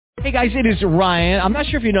Hey guys, it is Ryan. I'm not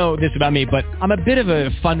sure if you know this about me, but I'm a bit of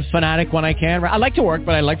a fun fanatic when I can. I like to work,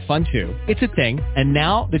 but I like fun too. It's a thing. And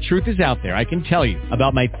now the truth is out there. I can tell you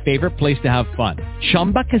about my favorite place to have fun.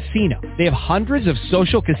 Chumba Casino. They have hundreds of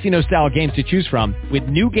social casino style games to choose from with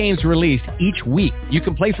new games released each week. You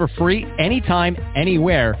can play for free anytime,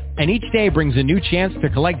 anywhere. And each day brings a new chance to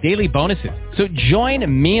collect daily bonuses. So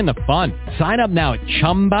join me in the fun. Sign up now at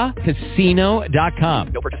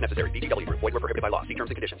ChumbaCasino.com. No purchase necessary. VGW. Void where prohibited by law. See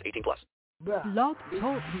terms and conditions. 18+. Blog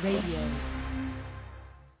Talk Radio.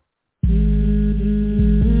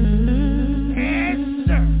 Yes,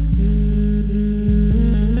 sir.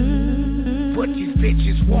 What these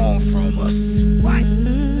bitches want from us? What?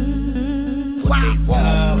 What they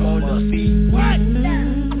want from us? What?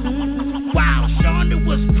 Wow, Shonda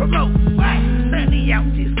was promoted. What? Sunny out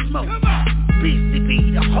this smoke. Beastie be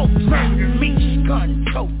the host. Murder me, gun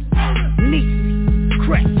tote. Niecy,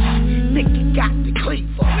 crack. Nicky got the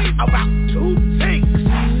cleaver. About two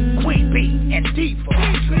things. Queen Bee and Diva.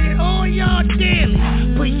 All y'all daily,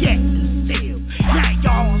 but yet and still. Now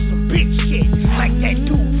y'all on some bitch shit. Like that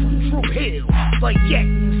dude from True Hill. But yet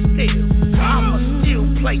and still. I'ma still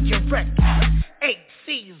play your record. 8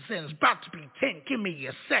 seasons, about to be 10. Give me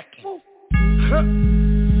a second. Huh?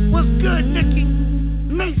 What's good, Nicky?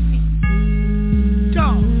 Macy.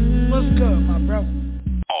 Dog, what's good, my bro?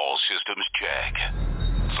 All systems check.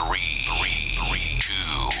 3, 2,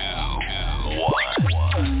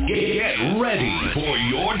 1. Get ready for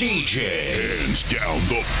your DJ. Hands down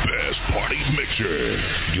the best party mixer.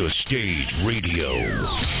 Your stage radio.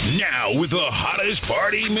 Now with the hottest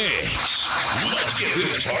party mix. Let's get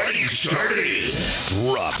this party started.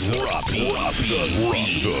 Drop the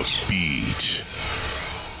beat.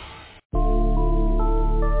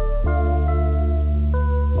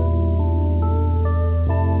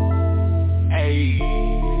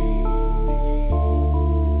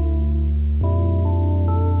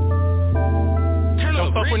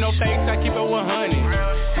 Don't fuck with no fakes, I keep it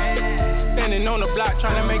 100. Standing on the block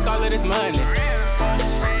trying to make all of this money.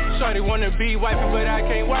 Shorty wanna be wifey, but I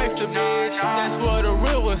can't wife the bitch. That's what a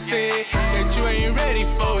real one said, that you ain't ready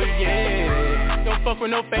for it, yeah. Don't fuck with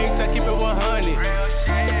no fakes, I keep it 100.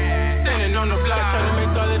 Standing on the block trying to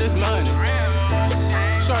make all of this money.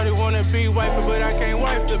 Shorty wanna be wifey, but I can't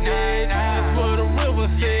wife the bitch. That's what a real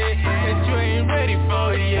one said, that you ain't ready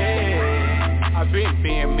for it, yeah. I've been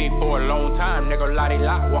being me for a long time, nigga,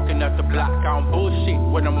 lottie-lot, walking up the block. I don't bullshit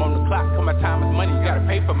when I'm on the clock, cause my time is money, you gotta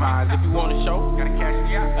pay for mine. If you want a show, gotta cash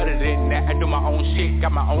me out. Other than that, I do my own shit,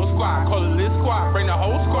 got my own squad, call it Lit Squad, bring the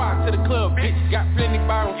whole squad to the club, bitch. Got plenty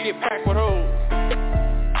bottles, get packed with hoes.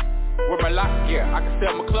 With my lock gear, I can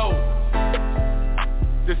sell my clothes.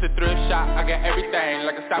 This a thrift shop, I got everything,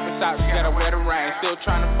 like a stop and shop, you gotta wear the ring. Still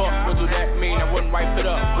tryna fuck, what do that mean? I wouldn't wipe it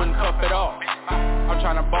up, wouldn't cuff it off. I'm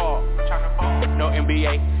tryna ball, no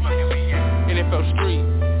NBA, NFL street,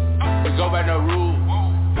 we go by no rules,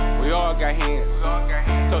 we all got hands,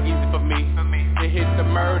 so easy for me to hit the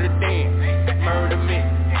murder dance, murder me.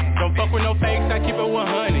 Don't fuck with no fakes, I keep it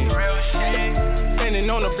 100. Standing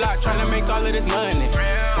on the block tryna make all of this money.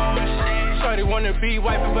 Shorty wanna be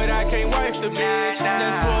wifey, but I can't wife the bitch.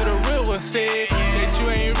 That's what a real one said, that you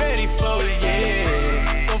ain't ready for it,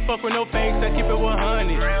 yeah. Don't fuck with no fakes, I keep it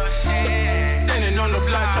 100. Standing on the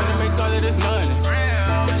block tryna make all of this money.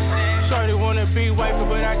 Shorty wanna be wifey,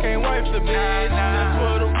 but I can't wife the bitch. That's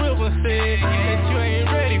what a real one said, that you ain't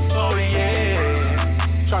ready for it, yeah.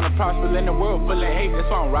 Tryna prosper in the world full of hate, that's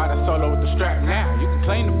why I'm riding solo with the strap now. You can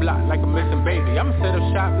claim the block like a missing baby. I'ma set up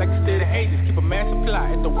shop like a state of ages. Keep a massive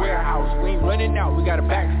supply at the warehouse. We ain't running out, we got a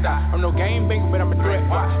backstop. I'm no game banker, but I'm a threat.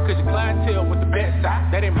 Why? Cause your clientele with the best side.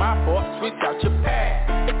 That ain't my fault, switch out your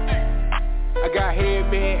pad. I got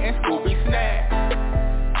headband and Scooby Snap.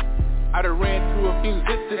 I done ran through a few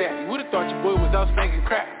zips to that. You would've thought your boy was out spanking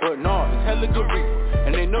crack, but no, it's hella good reason.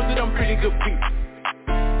 And they know that I'm pretty good people.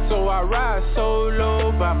 So I ride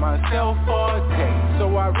solo by myself all day.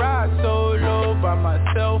 So I ride solo by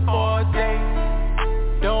myself all day.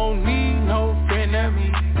 Don't need no friend of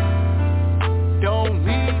me. Don't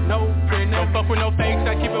need no friend of me. Don't fuck with no fakes,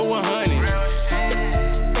 I keep it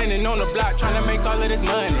 100. Standing on the block tryna make all of this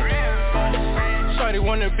money. Shorty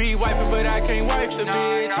wanna be wifey, but I can't wife the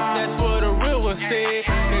bitch. That's what a real one said,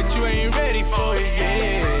 that you ain't ready for it,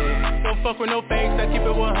 yeah. Don't fuck with no fakes, I keep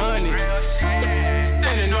it 100.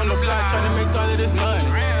 Standing on the block tryna make all of this money.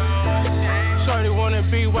 Shorty wanna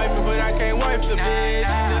be wifey, but I can't wife the bitch.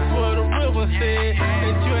 That's what a real one said,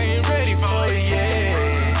 that you ain't ready for it, yeah.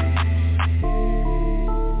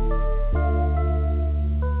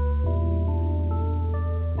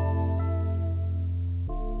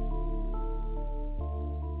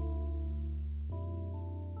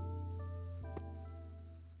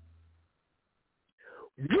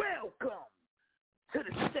 Welcome to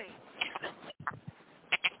the stage.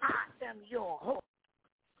 I am your host.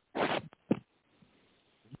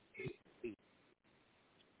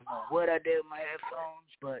 What I did with my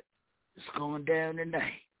headphones, but it's going down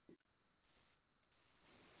tonight.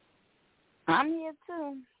 I'm here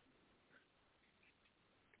too.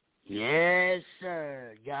 Yes,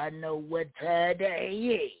 sir. Y'all know what today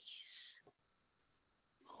is.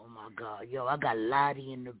 Oh, my God. Yo, I got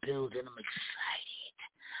Lottie in the building. I'm excited.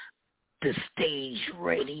 The Stage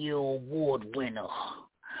Radio Award winner.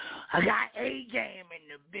 I got A-Game in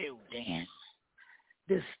the building.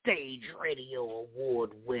 The Stage Radio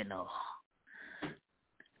Award winner.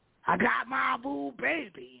 I got my boo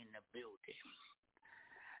baby in the building.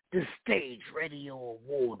 The Stage Radio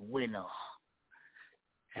Award winner.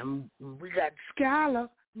 And we got Skylar,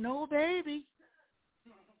 no baby,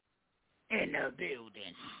 in the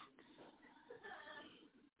building.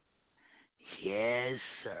 Yes,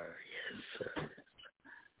 sir. Yes, sir.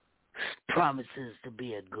 Promises to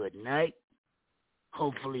be a good night.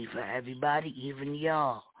 Hopefully for everybody, even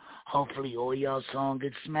y'all. Hopefully all y'all songs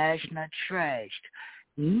get smashed, not trashed.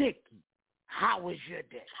 Nikki, how was your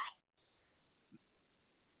day?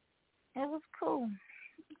 It was cool.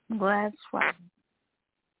 I'm glad it's Friday.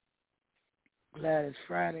 Glad it's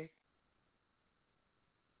Friday.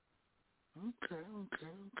 Okay.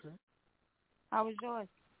 How was yours?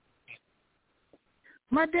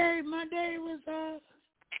 My day was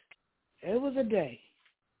it was a day.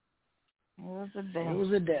 It was a day. It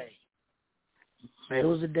was a day. It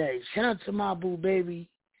was a day. Shout out to my boo baby.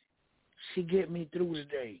 She get me through the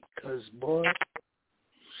day. Cause boy,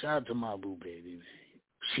 shout out to my boo baby, man.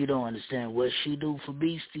 She don't understand what she do for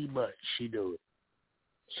Beastie, but she do it.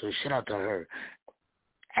 So shout out to her.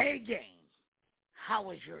 Hey, Game, how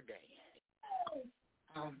was your day?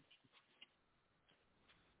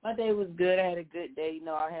 My day was good. I had a good day. You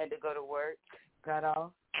know, I had to go to work. Got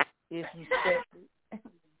off. Disrespected.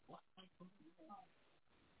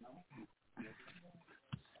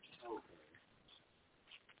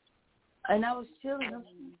 And I was chilling.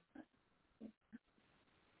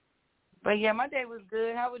 But yeah, my day was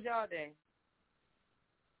good. How was y'all day?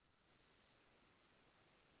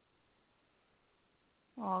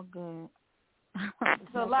 All good.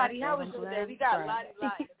 So Lottie, how was your day? We got Lottie in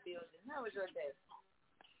the building. How was your day?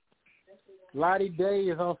 Lottie Day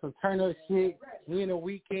is on some turn up shit. We in the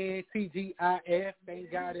weekend, TGIF.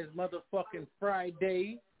 Thank God it's motherfucking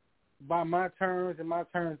Friday. By my terms and my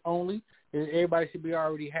terms only. Everybody should be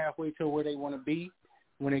already halfway to where they want to be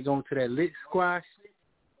when they go into that lit squash.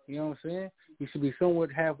 You know what I'm saying? You should be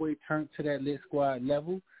somewhat halfway turned to that lit squad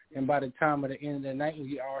level. And by the time of the end of the night, when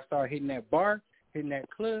you all start hitting that bar, hitting that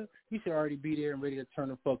club, you should already be there and ready to turn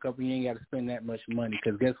the fuck up, and you ain't got to spend that much money.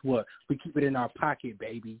 Because guess what? We keep it in our pocket,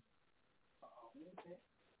 baby.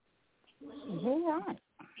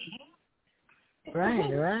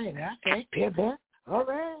 Right. Okay. Pip. All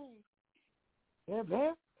right. Pip.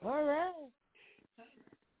 All right.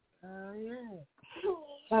 Oh,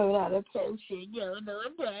 yeah. A lot of pimp shit going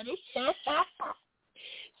on, Daddy.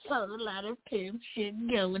 A lot of pimp shit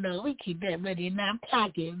going on. We keep that money in our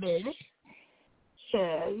pocket, baby.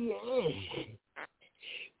 Yeah.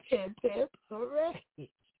 Pip. All right.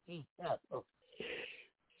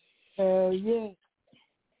 Oh, yeah.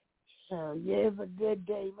 So, yeah, it's a good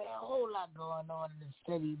day, man. A whole lot going on in the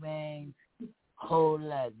city, man. Whole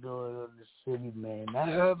lot going on in the city, man. I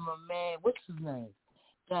heard my man, what's his name?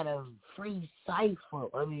 Got a free cipher.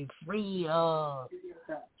 Free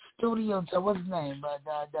studio. So what's his name?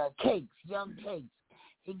 The Cakes, Young Cakes.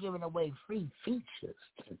 He giving away free features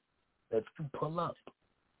that you pull up.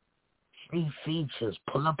 Free features.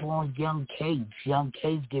 Pull up on Young Cakes. Young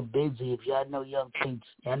Cakes get busy. If y'all know Young Cakes,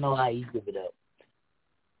 y'all know how he give it up.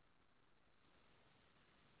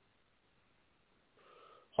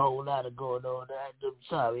 Whole lot of going on. I'm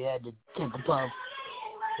sorry, I had to take a puff.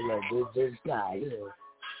 Like this guy here.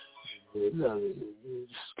 This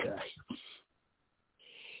guy.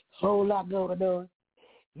 Whole lot going on.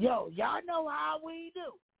 Yo, y'all know how we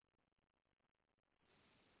do.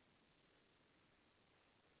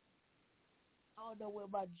 I don't know where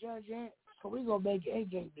my judge at, so we gonna make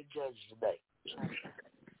A-Game the judge today.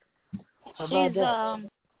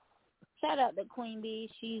 Shout out to Queen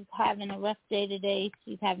Bee. She's having a rough day today.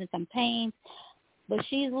 She's having some pain, but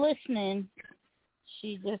she's listening.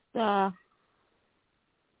 She just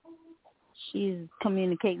she's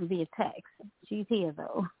communicating via text. She's here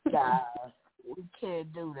though. Nah, we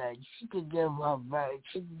can't do that. She can give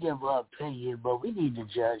her opinion, but we need the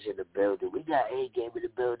judge in the building. We got A-Game in the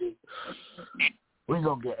building. We're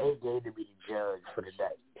gonna get A-Game to be the judge for the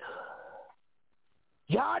night.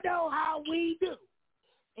 Y'all know how we do.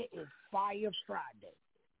 It is Fire Friday.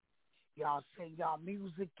 Y'all sing y'all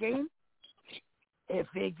music in. If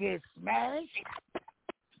it gets smashed,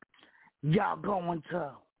 y'all go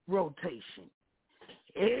into rotation.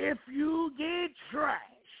 If you get trashed,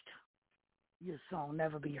 your song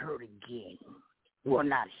never be heard again. Well,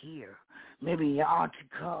 not here. Maybe your auntie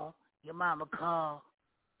call, your mama call,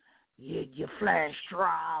 your flash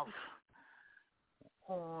drive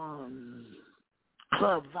on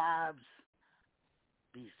Club Vibes.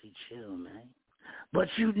 BC Chill, man. But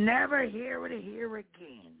you never hear it here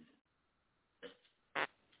again.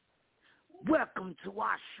 Welcome to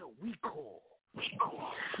our show we call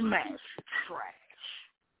Smash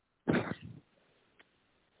Trash.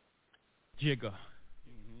 Jigga.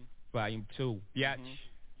 Volume 2. Biatch.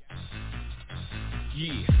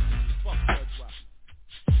 Yeah. Fuck that drop.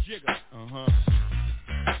 Jigga.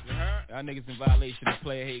 Y'all niggas in violation of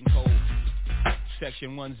player hating code.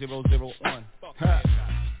 Section 1001.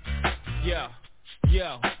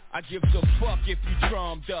 Yeah, I give a fuck if you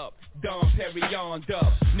drummed up, Dom Perignon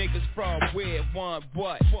up. Niggas from where, one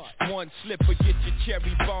what? One slipper get your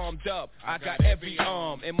cherry bombed up. I got every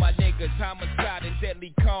arm, and my niggas homicide and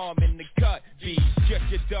deadly calm in the cut. Be just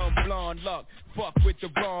your dumb blonde luck. Fuck with the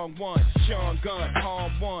wrong one. Sean Gunn,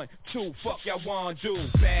 harm 1, 2. Fuck y'all wanna do,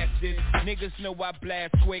 bastards. Niggas know I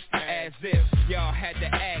blast quick as if y'all had to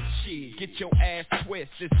act shit. Get your ass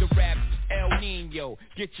twist. It's the rap El Nino.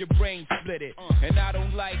 Get your brain split it. And I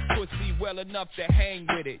don't like pussy well enough to hang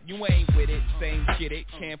with it. You ain't with it, same shit it.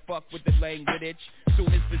 Can't fuck with the language.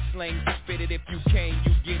 Soon as the slang spit it, if you can,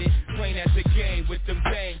 you get it. Plain as a game with them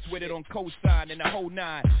bangs with it on cosign and the whole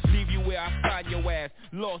 9. Leave you where I find your ass,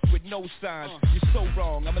 lost with no signs. You're so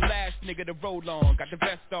wrong, I'm the last nigga to roll on. Got the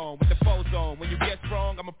vest on with the foes on. When you guess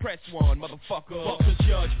wrong, I'ma press one, motherfucker. Fuck the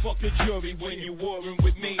judge, fuck the jury when you warring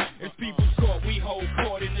with me. It's people's court, we hold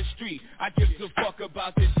court in the street. I give a fuck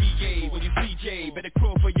about this DA. When you CJ, better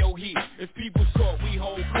crawl for your heat. It's people's court, we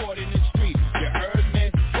hold court in the street. You heard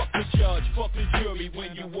me? Fuck the judge, fuck the jury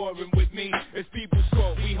when you warring with me. It's people's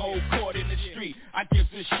court, we hold court in the street. I give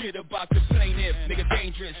a shit about the plaintiff. Nigga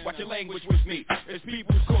dangerous, watch your language with me. It's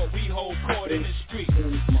people's court, we hold court in the street.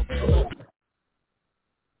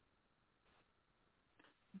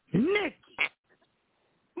 Nikki,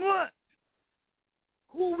 what?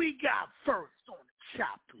 Who we got first on the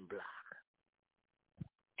chopping block?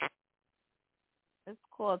 It's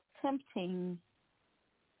called Tempting.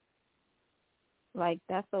 Like,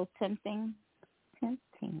 that's so tempting.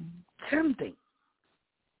 Tempting.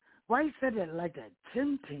 Why you said it like that?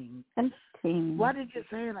 Tempting. Why did you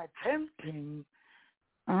say it like tempting?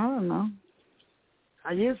 I don't know.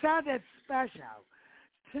 You sound that special.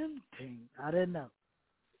 Tempting. I didn't know.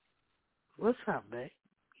 What's up, babe?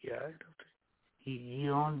 Yeah.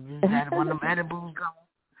 You got one of them edibles going?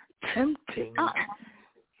 Tempting.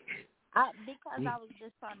 Because I was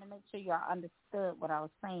just trying to make sure y'all understood what I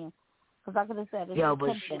was saying. Because I could have said it. Yo,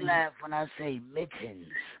 but she laughed when I say mittens.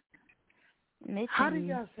 How do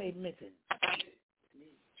y'all say mittens?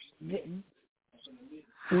 Mittens?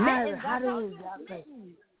 How do y'all say?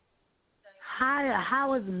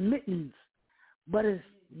 How is mittens? But it's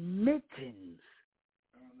mittens.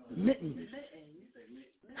 Mittens.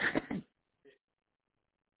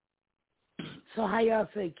 So how y'all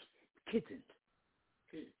say kittens?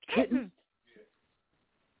 Kitten?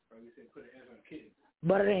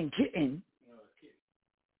 But it ain't kitten.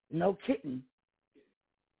 No kitten.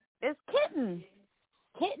 It's kitten.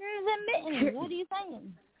 Kittens and mittens. Kitten. What are you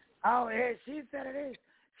saying? Oh, yeah, she said it is.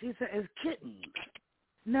 She said it's kitten.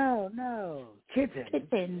 No. Kitten.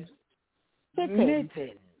 Kitten. Mitten.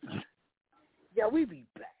 Yeah, we be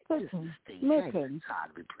back. Kitten. This is Steve. Mitten. I ain't tired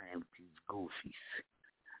of be playing with these goofies.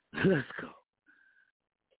 Let's go.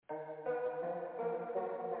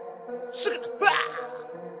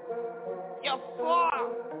 Yo, fuck.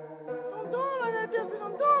 Don't do it like that, Jesse.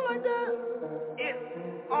 Don't do it like that. It's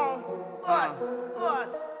on us.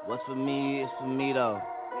 What's for me is for me, though.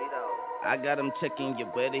 I got him checking you,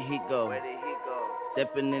 where did he go?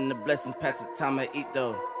 Stepping in the blessings, past the time I eat,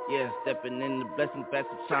 though. Yeah, stepping in the blessings, past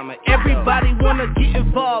the time I eat, Everybody wanna get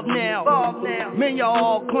involved now. Man, y'all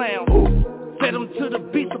all clowns. Set them to the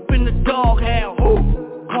beats up in the doghouse.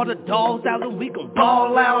 Call the dogs out and we gon'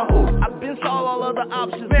 ball out. I've been saw all other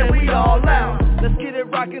options, man, we all out. Let's get it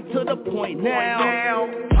rockin' to the point now.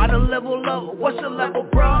 How to level up, what's your level,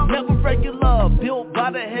 bro? Never regular, built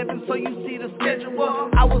by the heavens so you see the schedule.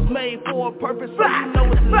 I was made for a purpose so you know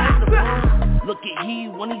it's inevitable. Look at he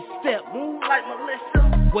when he step, move like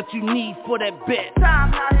militia. What you need for that bet?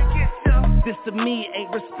 Time how to get you. This to me ain't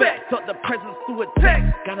respect. Felt the presence through a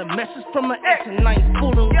text. Got a message from an ex and I ain't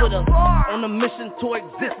fooling with her. On a mission to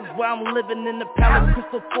existence where I'm living in the palace.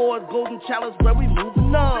 Crystal Ford, golden chalice where we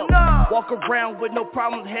moving up. Walk around with no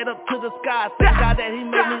problems, head up to the sky. Thank God that he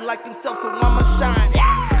made me like himself, so I'ma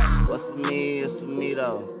shine. What's for me is for me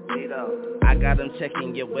though. I got him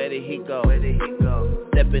checking, yeah, where did he go?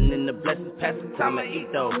 Stepping in the blessings, past the time I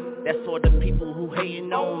eat though. That's for the people who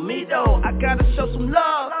hating on me though. I gotta show some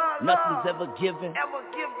love. Nothing's ever given.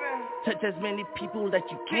 Touch as many people that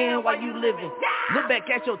you can while you living. Look back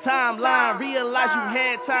at your timeline, realize you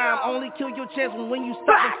had time. Only kill your chance when you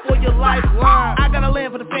stop before your lifeline. I gotta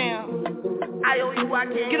land for the fam. I owe you, I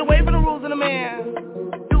can. Get away from the rules of the man.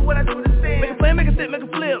 Do what I do to stand. Make a play, make a sit, make a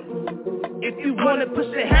flip. If you wanna push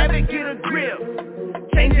the habit, get a grip.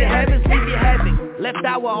 Change your habits, leave your habit. Left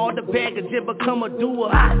out with all the baggage, it become a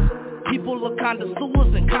doer. People are kinda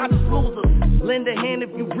sewers and kinda losers. Lend a hand if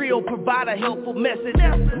you real, provide a helpful message.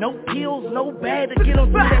 No pills, no bad to get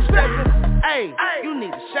them through that stressing. Hey, you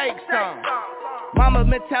need to shake some. Mama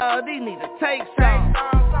mentality need to take some.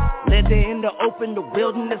 Let it in the open, the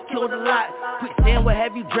wilderness killed a lot. Quicksand will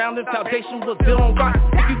have you drowning, foundation was built on rock.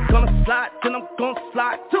 If you gonna slide, then I'm gonna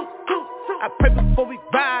slide too. I pray before we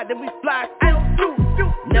ride, then we fly.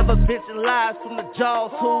 Never venture lies from the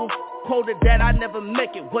jaws who quoted that I never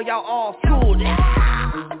make it. Well, y'all all fooled.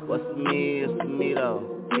 What's for me is for me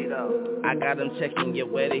though. I got him checking, yeah,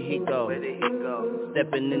 where did he go?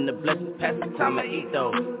 Stepping in the blessings, past the time I eat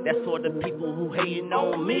though. That's for the people who hating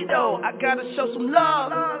on me though. I gotta show some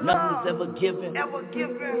love. Nothing's ever given.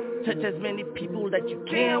 Touch as many people that you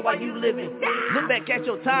can while you living. Look back at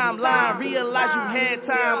your timeline, realize you had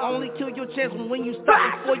time. Only kill your chance when you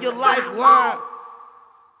stop before your lifeline.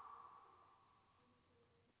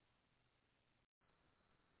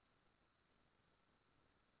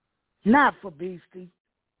 Not for Beastie.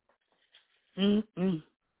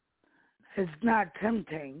 It's not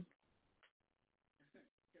tempting.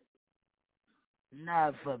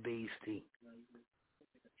 Not for Beastie.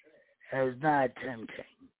 It's not tempting.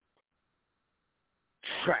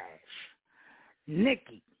 Trash.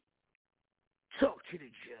 Nikki, talk to the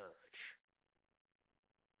judge.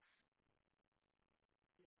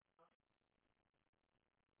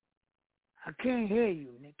 I can't hear you,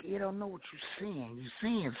 Nikki. I don't know what you're saying. You're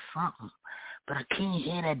saying something, but I can't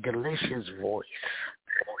hear that delicious voice.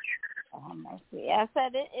 Oh, mercy. I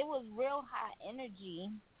said it was real high energy.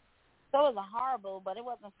 So it was horrible, but it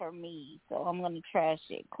wasn't for me. So I'm going to trash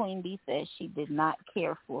it. Queen Bee says she did not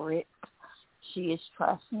care for it. She is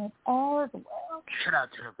trashing it as well. Shout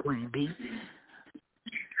out to the Queen Bee.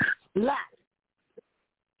 Live.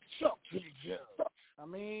 Talk to the judge. I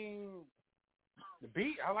mean, the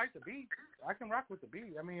beat, I like the beat. I can rock with the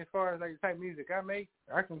beat. I mean, as far as like the type of music I make,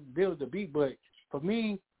 I can deal with the beat. But for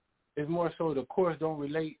me, it's more so the chorus don't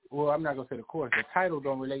relate. Well, I'm not going to say the chorus. The title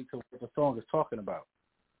don't relate to what the song is talking about.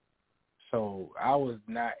 So I was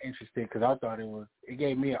not interested because I thought it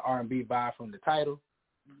gave me an R&B vibe from the title.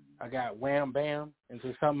 I got wham bam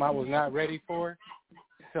into something I was not ready for.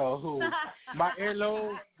 So my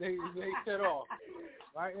earlobes, they shut off.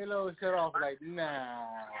 My earlobes shut off like, nah.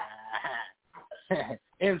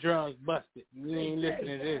 M drums busted. You ain't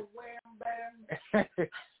listening to this.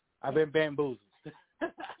 I've been bamboozled.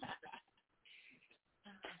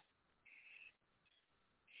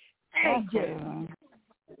 AJ,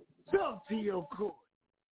 talk to your court.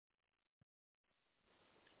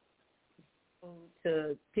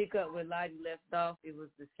 To pick up where Lottie left off, it was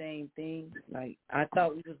the same thing. Like, I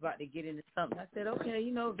thought we was about to get into something. I said, okay,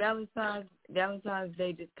 you know, Valentine's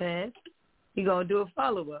Day just passed. He gonna do a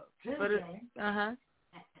follow-up. Same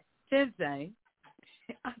thing.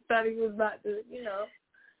 I thought he was about to, you know.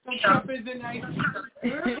 Trumpets and ice.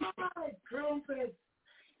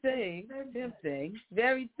 Tempting.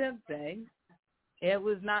 Very tempting. It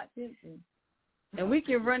was not tempting. And we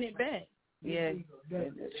can run it back. Yeah,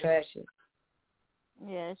 trash it.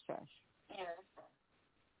 Yeah, it's trash.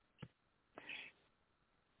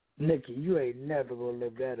 Nikki, you ain't never gonna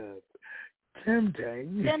live that up.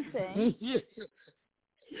 Tempting.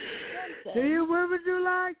 Hey, where would you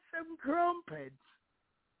like some crumpets?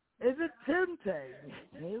 Is it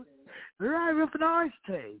tempting? Right with an iced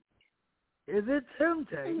tea. Is it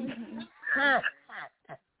tempting?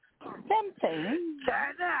 Tempting.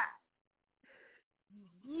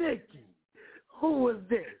 Nikki, who was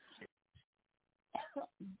this?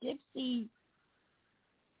 Dipsy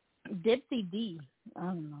D. I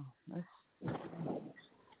don't know.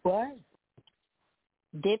 What?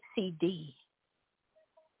 Dipsy D.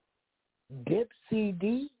 Dipsy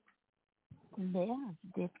D? Yeah,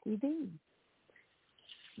 Dipsy D.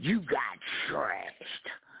 You got trashed.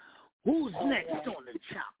 Who's next on the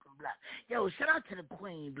chopping block? Yo, shout out to the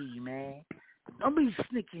Queen Bee, man. Don't be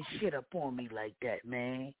sneaking shit up on me like that,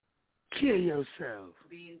 man. Kill yourself.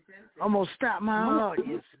 Almost stopped my heart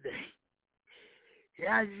yesterday.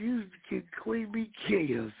 Yeah, I used to Queen Bee, kill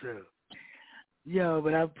yourself. Yo,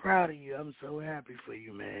 but I'm proud of you. I'm so happy for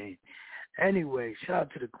you, man. Anyway, shout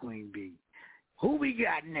out to the Queen Bee. Who we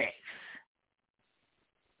got next?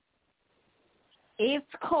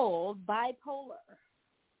 It's called Bipolar.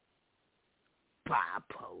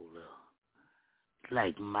 Bipolar.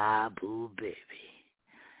 Like my boo baby.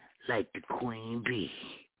 Like the Queen Bee.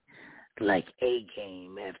 Like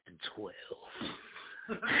A-Game after 12.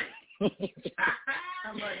 The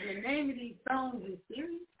name of these songs is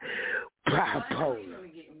serious? Bipolar.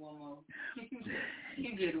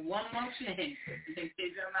 You get one more chance.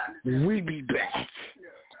 We be back.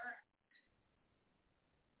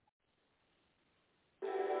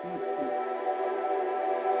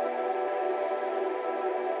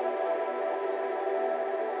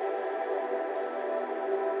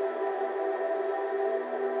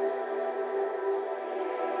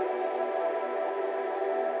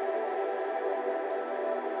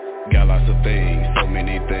 Got lots of things, so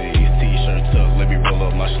many things. T-shirts up, let me roll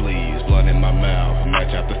up my sleeves. Blunt in my mouth,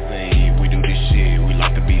 match out the scene. We do this shit, we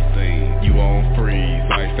like to be seen. You on freeze,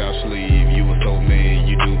 iced out sleeve. You were so mean,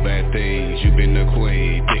 you do bad things. You been the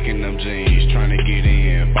queen, thick in them jeans. Trying to get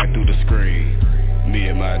in, fight through the screen. Me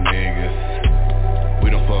and my niggas, we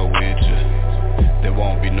don't fuck with you. There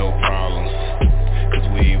won't be no problems, cause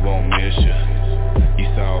we won't miss you. You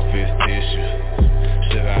selfish tissue,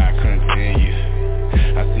 should I continue?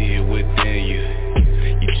 I see it within you.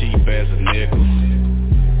 You cheap as a nickel,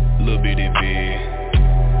 little bitty big.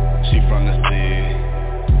 She from the city,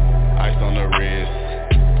 ice on the wrist,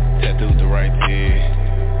 tattooed the right tear.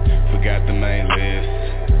 Forgot the main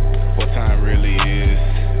list, what time really is.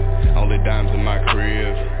 Only dimes in my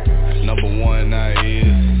crib, number one I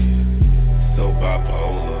is. So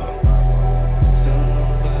bipolar.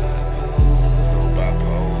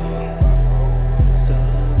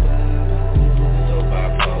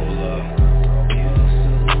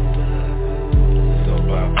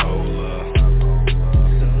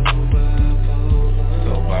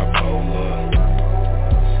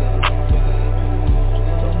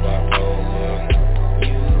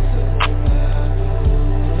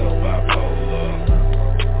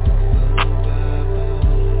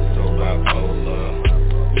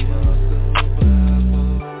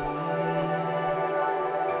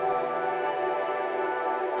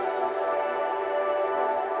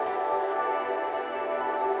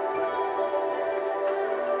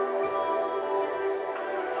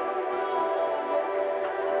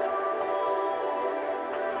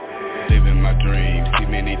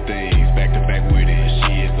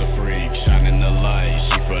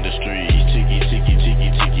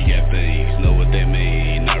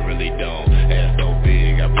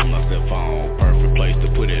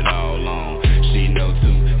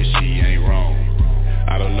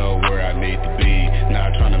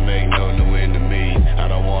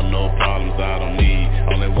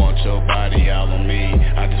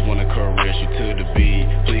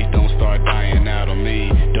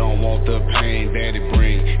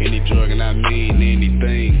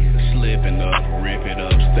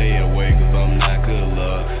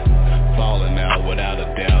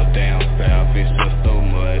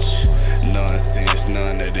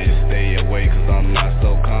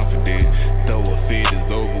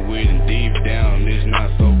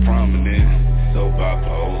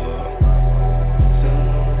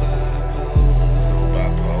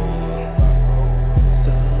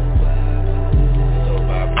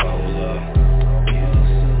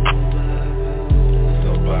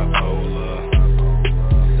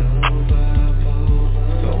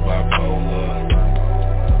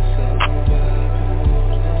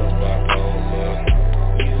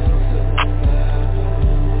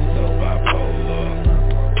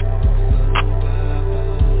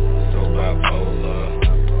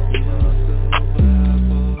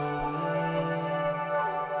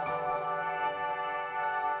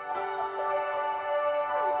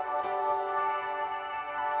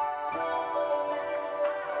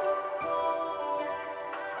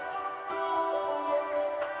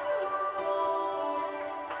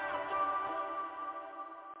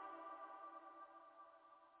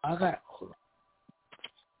 I got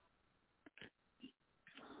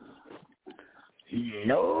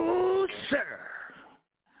no, sir.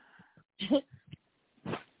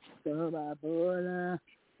 So bipolar.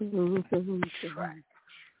 Right.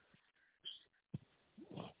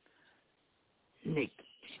 Nikki,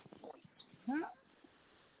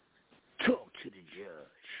 talk to the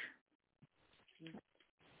judge.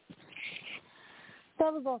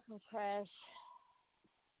 That was also trash.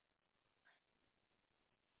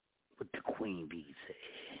 What the Queen Bee said.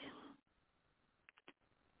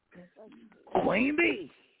 Queen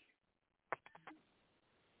Bee.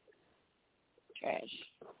 Trash.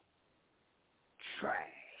 Trash.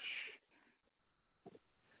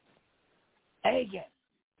 Hey, again.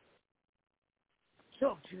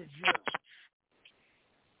 Talk to the judge.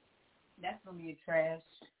 That's gonna be a trash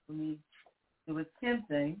for me. It was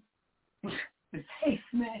tempting. The face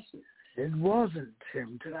smashes. It wasn't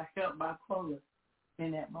tempting. Because I felt bipolar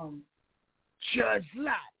in that moment. Judge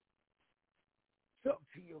Lott. Talk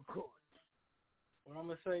to your court. What I'm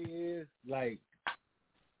gonna say is, like,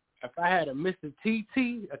 if I had a Mr.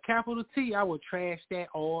 TT, a capital T, I would trash that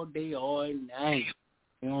all day, all night.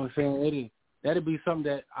 You know what I'm saying? That'd be something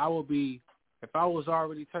that I would be, if I was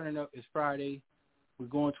already turning up, it's Friday, we're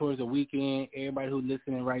going towards the weekend, everybody who's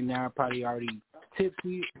listening right now probably already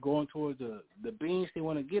tipsy, going towards the binge they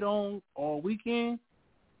want to get on all weekend.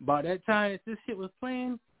 By that time that this shit was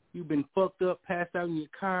playing, you've been fucked up, passed out in your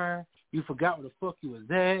car, you forgot where the fuck you was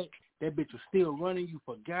at, that bitch was still running, you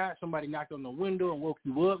forgot, somebody knocked on the window and woke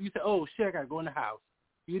you up, you said, oh shit, I gotta go in the house.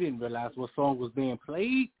 You didn't realize what song was being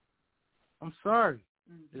played. I'm sorry.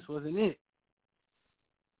 This wasn't it.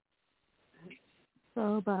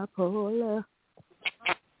 So bipolar.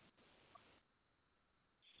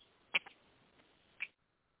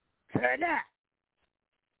 Turn up.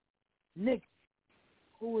 Nick,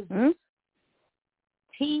 who is this?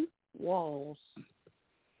 T. Walls.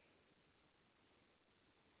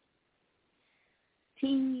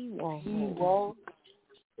 T. Walls. T. Walls?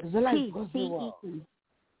 Is it like T. Pussy Walls?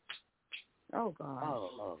 Oh, God.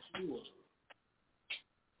 Oh.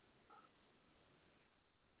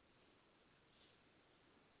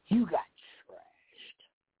 You got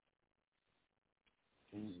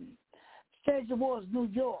trashed. Stage Awards New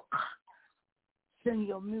York. Send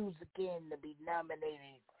your music in to be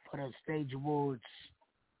nominated for the Stage Awards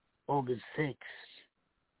August 6th.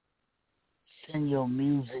 Send your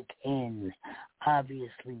music in.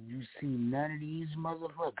 Obviously, you see none of these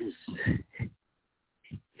motherfuckers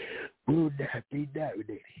will not be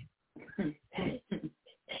nominated.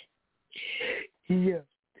 Yeah.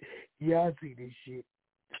 Y'all see this shit.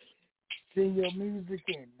 Send your music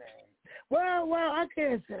in, man. Well, I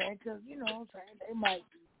can't say that because, you know what I'm saying, they might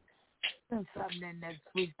be something in next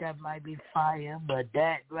week that might be fire, but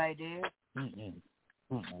that right there,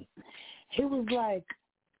 He was like,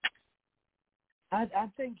 I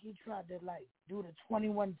think he tried to, like, do the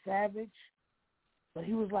 21 Savage, but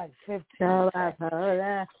he was like 15. I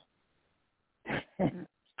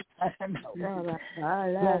don't know.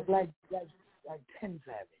 Like 10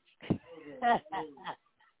 Savage.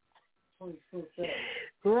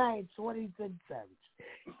 Right, 26 Savage.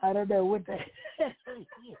 I don't know what the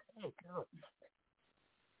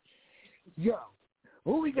Yo,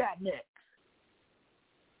 who we got next?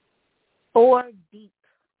 4 Deep.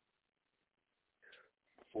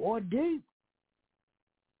 4 Deep.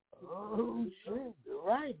 Oh shit!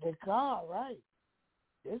 Right, the car. Right,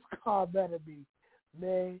 this car better be,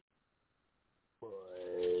 man. Boy,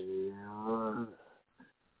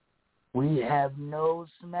 we have no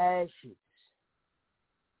smashes.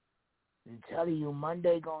 I'm telling you,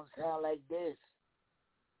 Monday gonna sound like this.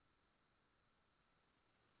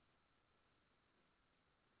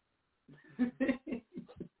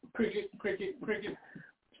 Cricket.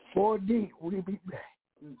 4 Deep. We'll be back.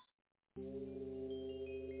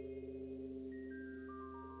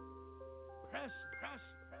 Press.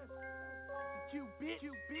 You bitch.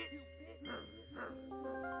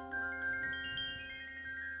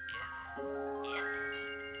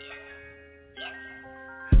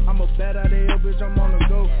 I'm a bad out there, bitch, I'm on the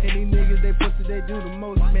go. And these niggas, they pussy, they do the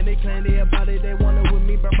most. Man, they claim they about it, they want it with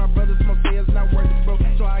me. But my brothers, my fans, not worth it, bro.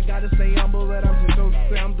 So I gotta stay humble, but I'm so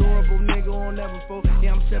say I'm durable, nigga, on never fold.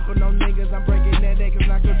 Yeah, I'm stepping on niggas, I'm breaking that neck, cause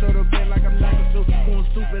I control the pen like I'm not so. Going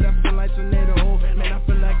stupid, I feel like tornado, oh. Man, I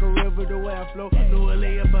feel like a river, the way I flow. No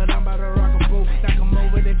layer, but I'm about to rock a boat. Knock 'em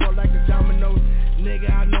over, they fall like the dominoes.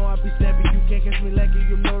 Nigga, I know I be snapping, you can't catch me lucky.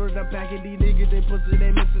 You know that I'm packing these niggas, they pussy,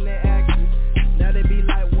 they missing their action. Now they be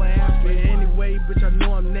like, what happened? Anyway, bitch, I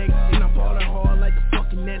know I'm next. And I'm ballin' hard like the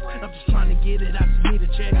fucking Nets. I'm just trying to get it, I just need a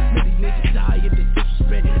check. Let these niggas die if they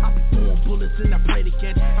disrespect.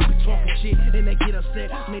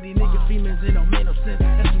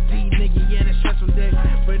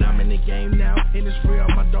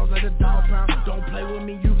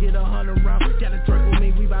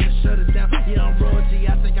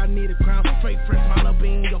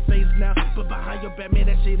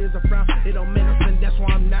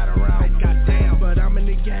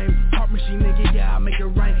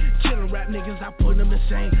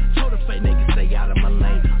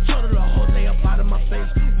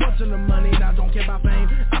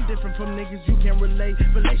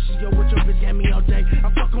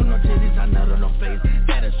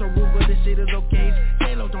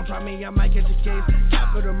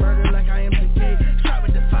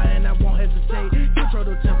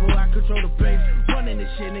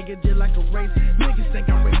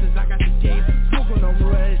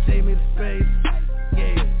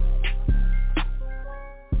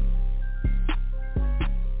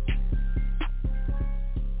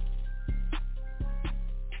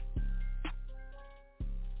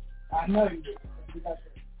 I know you do.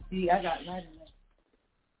 See, I got light in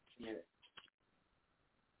there. Yeah.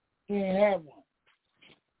 He ain't have one.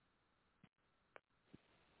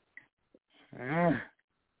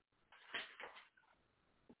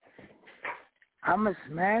 I'ma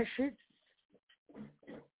smash it.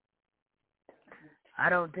 I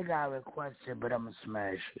don't think I request it, but I'ma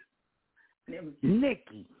smash it.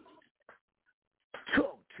 Nikki,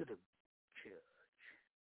 talk to the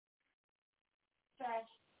judge.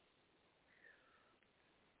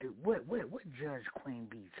 Dude, what Judge Queen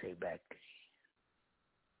Bee say back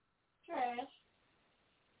there? Trash.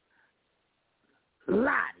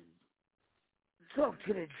 Lottie, talk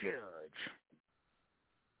to the judge.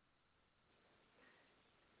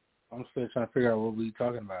 I'm still trying to figure out what we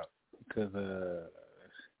talking about because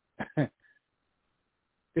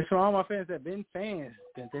it's from all my fans that been fans.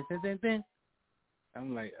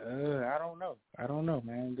 I'm like, I don't know,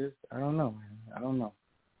 man. I don't know.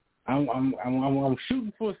 I'm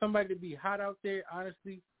shooting for somebody to be hot out there.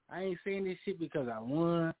 Honestly, I ain't saying this shit because I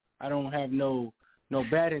won. I don't have no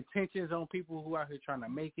bad intentions on people who out here trying to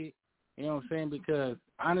make it. You know what I'm saying? Because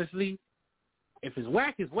honestly, if it's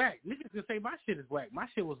whack, it's whack. Niggas can say my shit is whack. My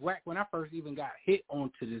shit was whack when I first even got hit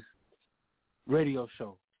onto this radio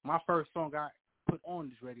show. My first song got put on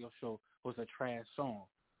this radio show was a trash song.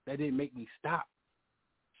 That didn't make me stop.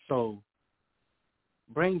 So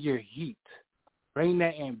bring your heat. Bring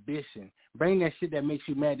that ambition. Bring that shit that makes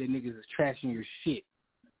you mad that niggas is trashing your shit.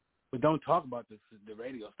 But don't talk about the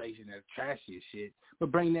radio station that's trashy as shit.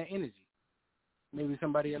 But bring that energy. Maybe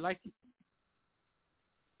somebody will like it.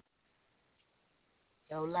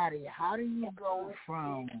 Yo, Lottie, how do you go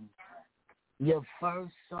from your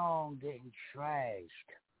first song getting trashed?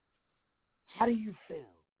 How do you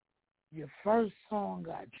feel? Your first song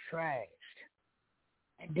got trashed,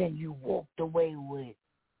 and then you walked away with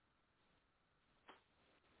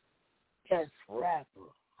Best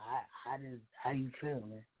Rapper. How you feel,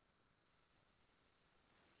 man?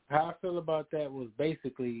 How I feel about that was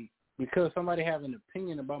basically because somebody have an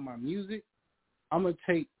opinion about my music, I'm going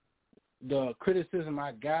to take the criticism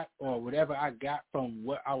I got or whatever I got from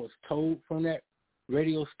what I was told from that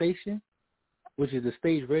radio station, which is the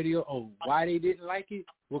stage radio, or why they didn't like it,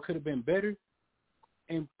 what could have been better,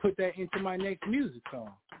 and put that into my next music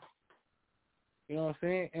song. You know what I'm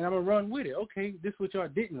saying? And I'm going to run with it. Okay, this is what y'all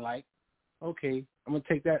didn't like. Okay, I'm going to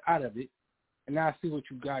take that out of it. And now I see what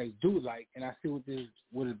you guys do like, and I see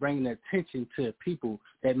what is bringing attention to people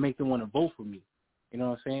that make them want to vote for me. You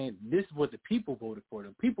know what I'm saying? This is what the people voted for.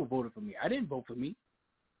 The people voted for me. I didn't vote for me.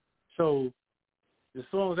 So the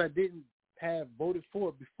songs I didn't have voted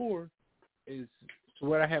for before is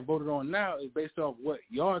what I have voted on now is based off what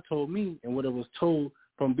y'all told me and what I was told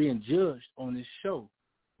from being judged on this show,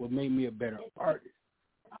 what made me a better artist.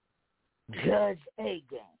 Judge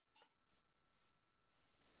A-Game.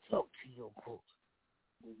 Talk to your court.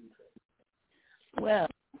 Well,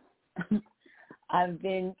 I've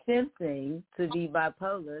been attempting to be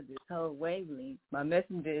bipolar this whole wavelength. My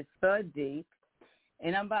messenger is so deep,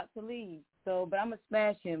 and I'm about to leave. So, but I'm going to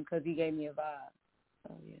smash him because he gave me a vibe.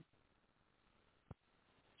 Oh, yeah.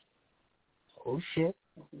 Oh, shit.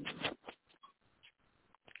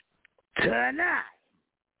 Tonight,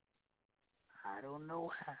 I don't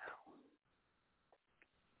know how.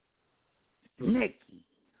 Nikki,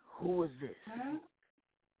 who is this?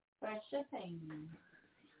 Pressure Pain.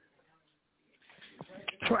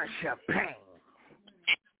 Pressure Pain.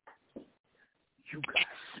 You got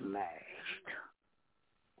smashed.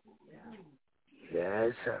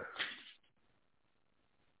 Yes, sir.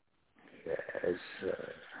 Yes,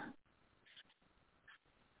 sir.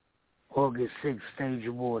 August 6th Stage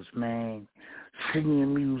Awards, man. Sing your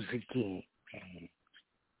music in, man.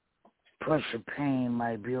 Pressure Pain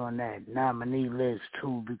might be on that nominee list,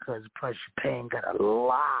 too, because Pressure Pain got a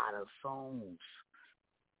lot of songs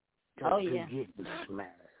that getting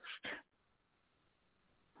smashed.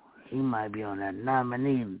 He might be on that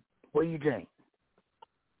nominee. What do you think?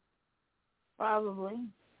 Probably.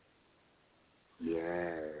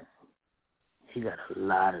 Yeah. He got a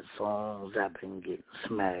lot of songs that been getting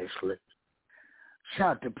smashed.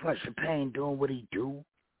 Shout out to Pressure Pain doing what he do.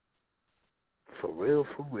 For real,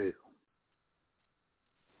 for real.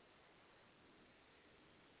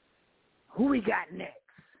 Who we got next?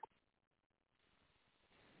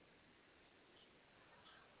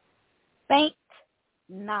 Think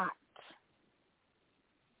Not.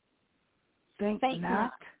 Think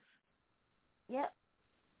Not? Yep.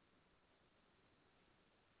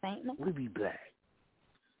 Think Not. We'll be back.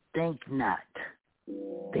 Think Not.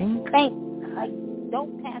 Think. Like,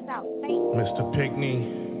 don't pass out. Think. Mr. Pinkney,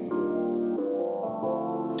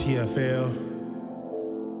 TFL,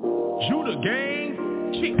 Judah gang.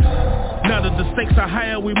 Now that the stakes are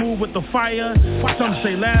higher, we move with the fire. Some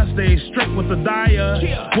say last days straight with the dire.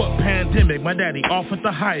 What pandemic? My daddy offered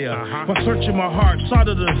the higher. While searching my heart, saw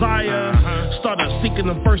the desire. Started seeking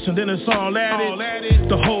him first and then it's all added.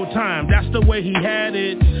 The whole time, that's the way he had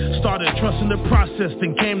it. Started trusting the process,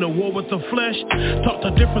 then came to war with the flesh. Taught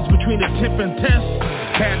the difference between the tip and test.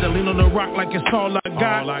 Had to lean on the rock like it's all I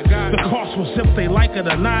got. The cost was if they like it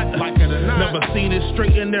or not. Never seen it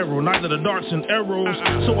straight and narrow, neither the darts and arrows.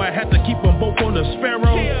 So I had to keep them both on the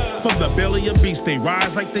sparrow. From the belly of beast, they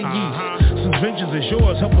rise like the yeast. Since vengeance is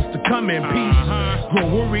yours, help us to come in peace. Grow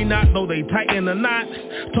worry not, though they tighten the knot.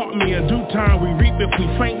 Taught me in due time, we reap if we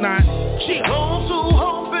faint not. Those who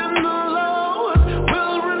hope in the Lord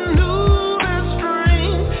will renew their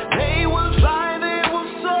strength. They will fly, they will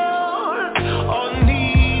soar on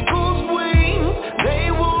eagle's wings. They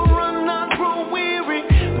will run, not grow weary.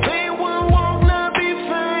 They will walk, not be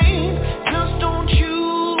faint. Just don't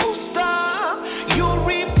you stop. You'll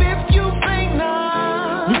reap if you faint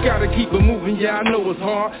not. We gotta keep it moving, yeah, I know it's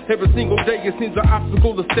hard. Every single day it seems an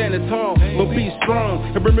obstacle to stand tall. But be strong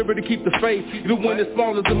and remember to keep the faith. Even when it's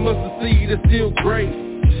small as a mustard seed, it's still great.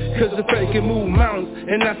 Cause the faith can move mountains,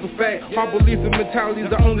 and that's a fact. Our belief and mentality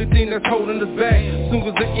is the only thing that's holding us back. Soon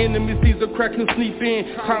as the enemy sees a crack, he'll sneak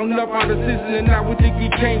in, counting up our decisions, and now we think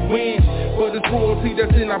we can't win. But it's royalty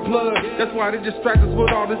that's in our blood. That's why they distract us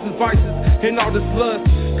with all this vices and all this lust.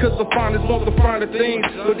 Cause the finest want the finer things,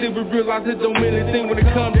 but then we realize it don't mean anything when it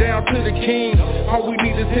comes down to the king. All we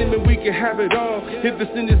need is him and we can have it all. If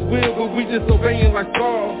it's in his will, but we just obeying like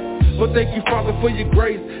Saul. But thank you, Father, for your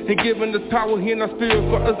grace and giving us power here in our spirit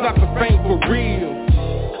for us not to faint for real.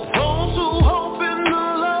 Those who hope in the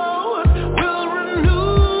Lord will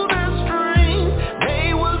renew their strength.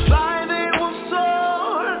 They will fly, they will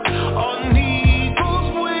soar on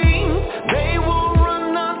eagle's wings. They will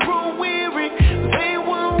run, not grow weary. They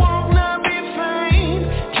will walk, not be faint.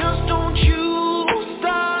 Just don't you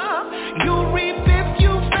stop. You'll reap if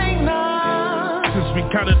you faint not. Since we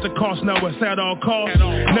counted the cost, now it's at all costs.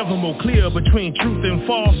 Never more clear between truth and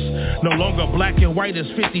false. No longer black and white as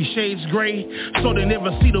 50 shades gray. So they never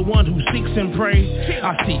see the one who seeks and pray.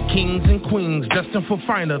 I see kings and queens destined for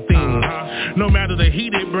finer things. No matter the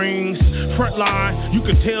heat it brings. Front line, you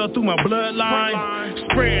can tell through my bloodline.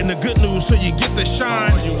 Spreading the good news so you get the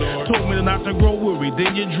shine. Told me not to grow weary,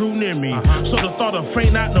 then you drew near me. So the thought of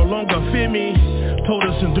faint not no longer fear me. Told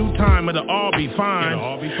us in due time it'll all be fine.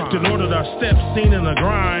 To order our steps seen in the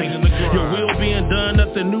grind. Your will being done,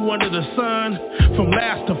 nothing new under the sun. From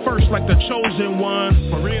last to first like the chosen one.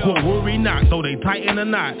 For real. We'll worry not, though they tighten the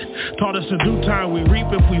knot. Taught us in due time we reap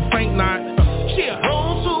if we faint not.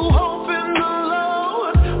 Those who hope in the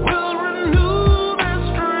Lord will renew their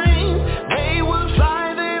strength. They will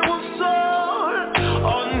fly, they will soar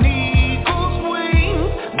on eagle's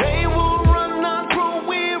wings. They will run, not grow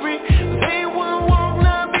weary. They will walk,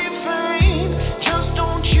 not be faint. Just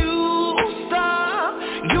don't you stop.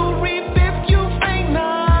 You'll reap if you faint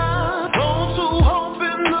not. Those who hope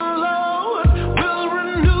in the Lord will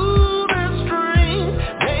renew their strength.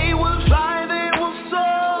 They will fly, they will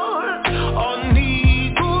soar on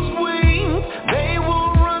eagle's wings. They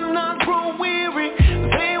will run, not grow weary.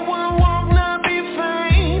 They will walk, not be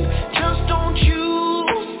faint. Just don't you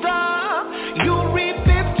stop. You'll reap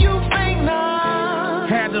if you faint not.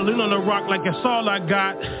 Had to lean on the rock like it's all I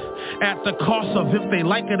got. At the cost of if they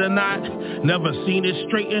like it or not. Never seen it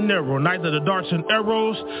straight and narrow, neither the darts and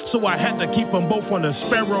arrows. So I had to keep them both on the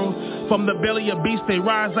sparrow. From the belly of beast they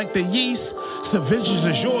rise like the yeast. So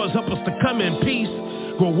vengeance is yours, help us to come in peace.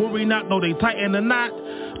 Grow worry not, though they tighten the knot.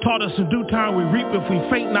 Taught us in due time we reap if we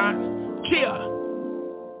faint not. Cheer.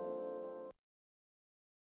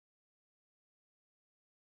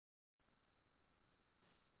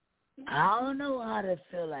 I don't know how to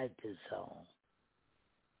feel like this song.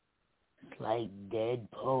 It's like dead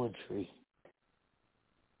poetry.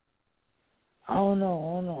 I don't know.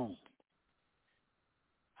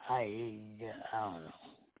 I don't know.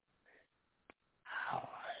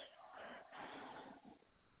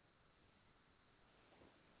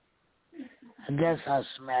 I guess I'll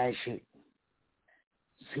smash it.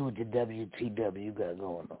 See what the WTW got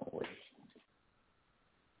going on with it.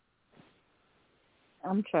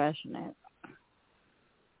 I'm trashing it.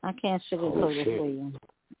 I can't sugarcoat it for you.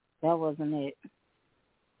 That wasn't it.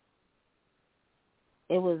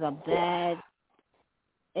 It was a bad...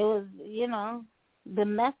 It was, the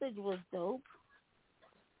message was dope.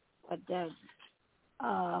 But that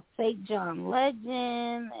fake John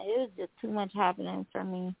Legend, it was just too much happening for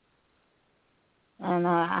me. And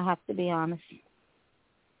I have to be honest.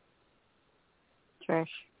 Trash.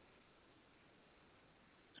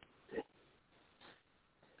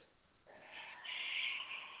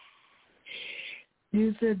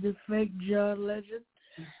 You said the fake John Legend?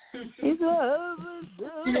 It's over.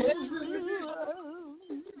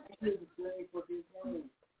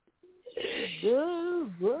 Shit.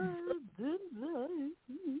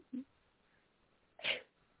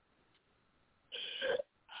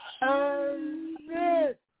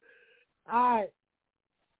 All right.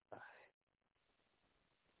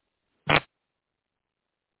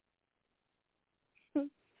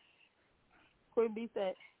 Queen B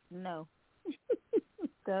said no.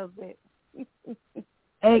 That was it.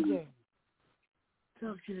 Again.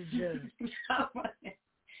 Talk to the judge.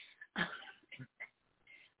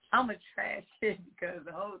 I'm a trash shit because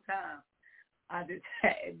the whole time I just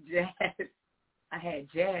had jazz. I had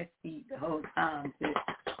jazz feet the whole time.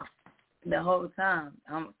 The whole time.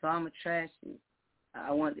 I'm a trash shit.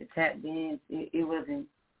 I wanted to tap dance. It wasn't.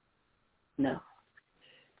 No.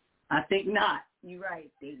 I think not. You're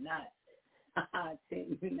right. Think not. I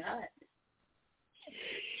think not.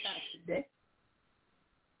 Not today.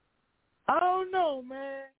 I don't know,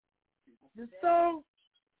 man. The song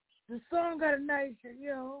got a nice, you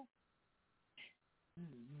know.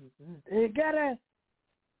 It got a.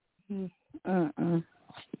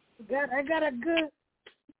 I got a good.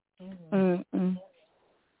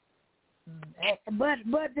 But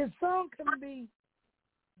the song can be.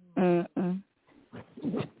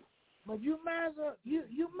 But you might as well,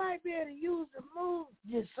 you might be able to use the move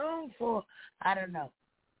your song for. I don't know.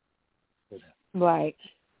 Right.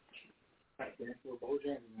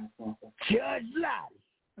 Judge Lottie.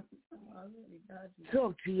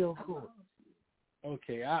 Talk to your court.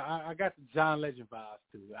 Okay, I got the John Legend vibes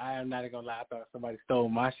too. I am not gonna lie. I thought somebody stole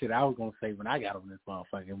my shit. I was gonna say when I got on this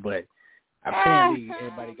motherfucking, but apparently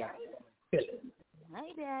everybody got it.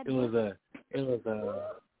 Hey, Daddy. It was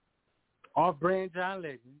a off-brand John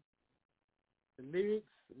Legend. The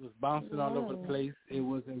lyrics was bouncing all over the place. It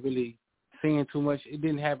wasn't really saying too much. It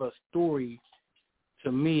didn't have a story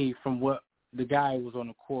to me from what the guy was on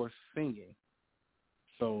the chorus singing.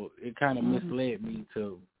 So it kind of misled me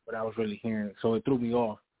to what I was really hearing. So it threw me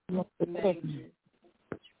off.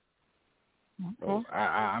 So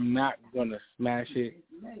I'm not going to smash it,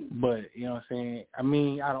 but, you know what I'm saying? I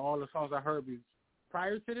mean, out of all the songs I heard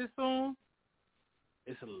prior to this song,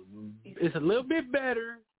 it's a little bit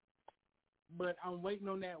better, but I'm waiting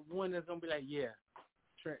on that one that's going to be like, yeah,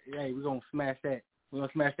 hey, we're going to smash that. We're going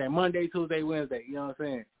to smash that Monday, Tuesday, Wednesday. You know what I'm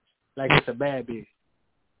saying? Like it's a bad bitch.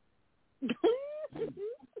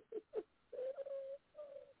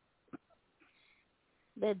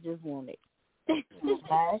 That just wanted. It's a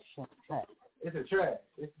trash. It's a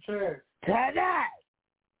trash. Ta-da!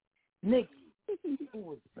 Nick.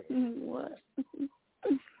 What?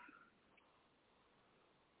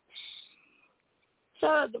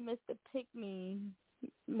 Shout out to Mr. Pickney.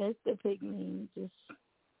 Mr. Pickney. Just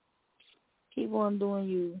keep on doing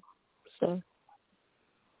you, sir.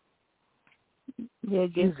 Yeah,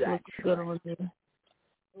 guess it looks good on you.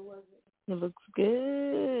 It looks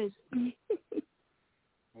good.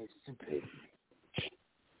 Mr. Pickney.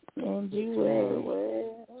 And you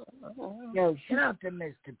well. Yo, shout out to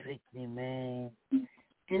Mr. Pickney, man.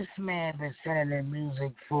 This man been selling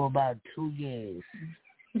music for about 2 years.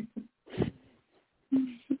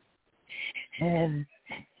 And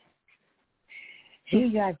he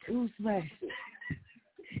got 2 smashes.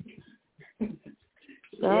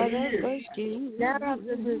 Shout out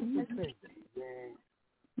to Mr. Pickney, man.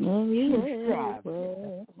 And you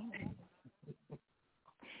well.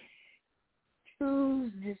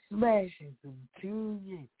 2 smashes in 2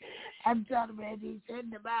 years. I'm telling you, man, he's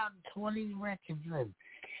hitting about 20 records.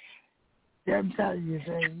 I'm telling you,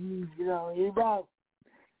 son, you know, he about,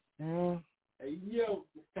 hey, yo,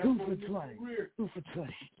 2 for 20. 2 for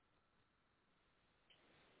 20.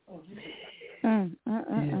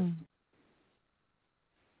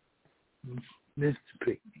 Mr.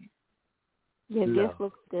 Pickney. Yeah, this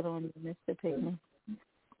looks good on you, Mr. Pickney.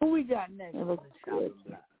 Who we got next? It looks good.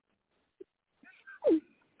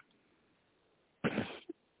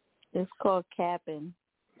 It's called Capping.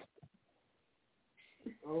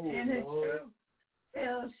 Oh, and it's true.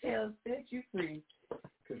 Hell shall set you free.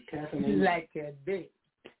 Because capping is like a dick.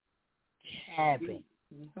 Capping.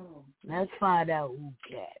 Let's find out who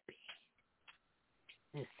capping.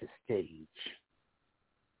 It's the stage.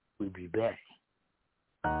 We'll be back.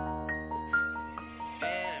 Damn,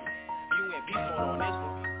 you went people on this one.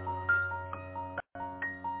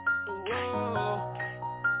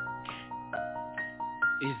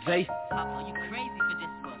 It's Zay. Papa, you crazy for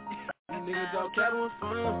this one. You niggas don't care what's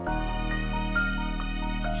fun.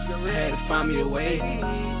 She already had to find me a way. Coming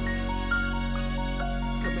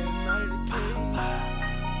out of the cage.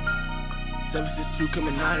 762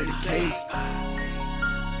 coming out of the cage.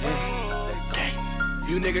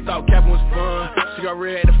 You nigga thought capping was fun. She got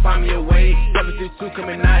red, had to find me a way. 762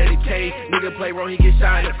 coming out of the cave. Nigga play wrong, he get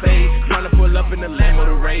shot in the face. Tryna pull up in the Lambo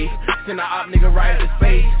to race. Send a op nigga right at the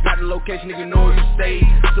space. Got the location, nigga know where you stay.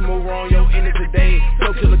 Some more wrong, yo, in it today.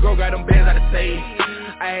 So killer girl got them bands out of safe.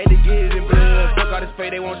 I had to get it in blood. Fuck all this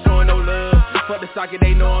fade, they won't show no love. Fuck the socket,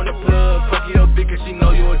 they know on the plug. Fuck your bitch, cause she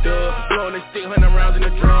know you a dub. Blowing the stick, 100 rounds in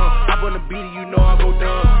the drum. Hop on the beat, you know I go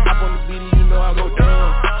dumb. Hop on the beat, you know I go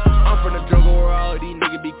dumb. I'm from the jungle where all these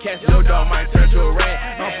niggas be catching. Your dog might turn to a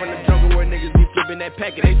rat. I'm from the jungle where niggas be flipping that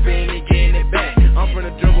packet. They spinning and getting it back. I'm from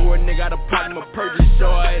the jungle where nigga got a pot in my purchase.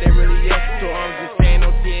 Show how they really at. So I'm just staying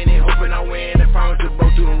on 10 and hoping I win. And promise to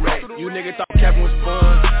bro through them racks. You nigga thought capping was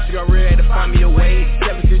fun. She got red, had to find me a way.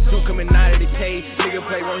 762 coming out of the cave. Nigga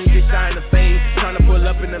play wrong, he get shot in the face. Tryna pull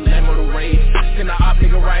up in the Lambo to race. Send a op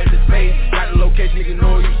nigga right at the space. Got the location, nigga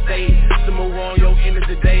know where you stay. Some more wrong, yo, end of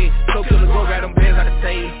the day. So killer girl got them bands out of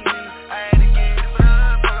safe.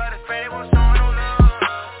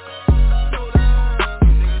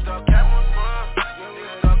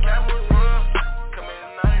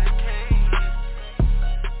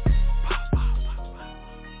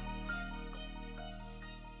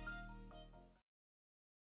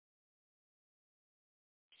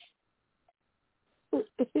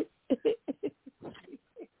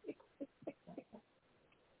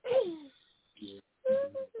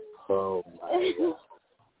 Oh my God.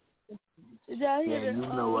 Did y'all hear you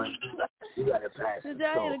know what? You gotta pass. Did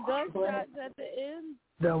y'all hear the gunshots at the end?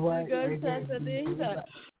 The what? The gunshots at the end.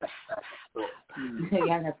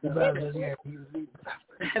 Y'all have to brother there.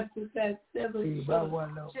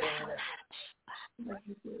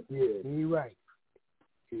 Yeah, he right.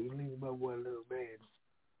 He leave about one little man.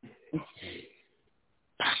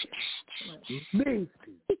 Beastie.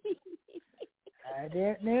 I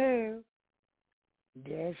don't know.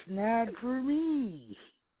 That's not for me.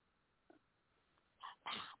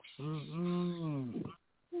 Mm-mm.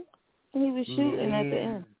 He was shooting at the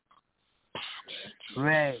end.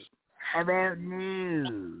 Right. How about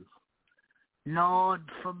new? Not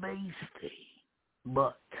for Beastie,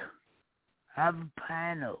 but have a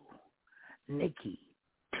panel. Nikki,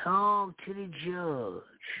 talk to the judge.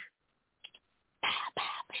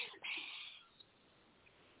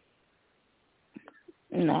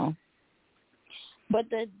 No. But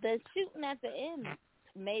the shooting at the end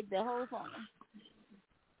made the whole song.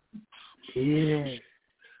 Yes.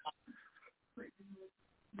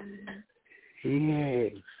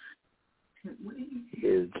 Yes.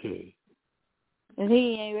 Okay. And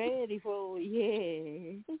he ain't ready for it,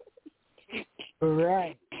 yeah.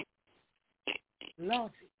 Right.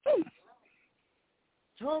 Lottie,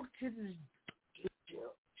 talk to the judge.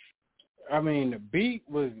 I mean, the beat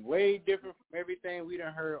was way different from everything we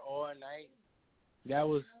done heard all night. That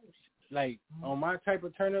was, like, on my type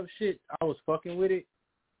of turn-up shit, I was fucking with it.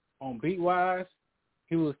 On beat-wise,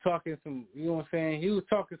 he was talking some, you know what I'm saying? He was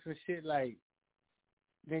talking some shit like,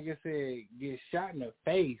 nigga said, get shot in the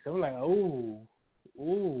face. I'm like, ooh.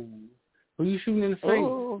 Who you shooting in the face?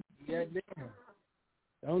 Ooh. Goddamn.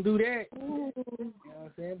 Don't do that. Ooh. You know what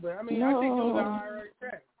I'm saying? But, I mean, No. I think it was an alright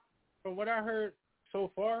track. From what I heard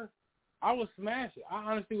so far, I was smashing. I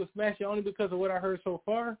honestly was smashing only because of what I heard so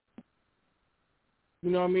far. You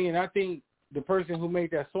know what I mean? I think the person who made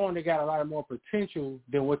that song, they got a lot of more potential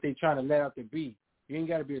than what they trying to let out to be. You ain't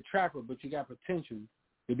got to be a trapper, but you got potential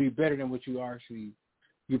to be better than what you actually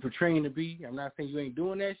you're portraying to be. I'm not saying you ain't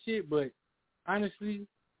doing that shit, but honestly,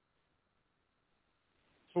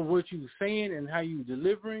 for what you saying and how you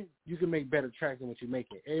delivering, you can make better tracks than what you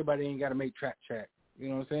making. Everybody ain't got to make trap. You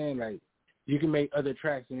know what I'm saying? Like, you can make other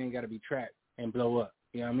tracks and ain't got to be trap and blow up.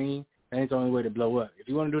 You know what I mean? That ain't the only way to blow up. If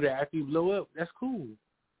you want to do that after you blow up, that's cool.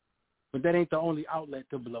 But that ain't the only outlet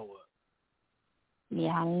to blow up.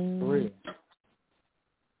 Yeah. For real.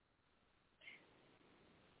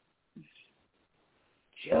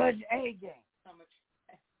 Judge AJ. I'm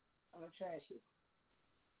gonna trash it.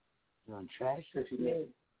 You gonna trash it? Yeah.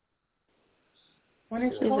 When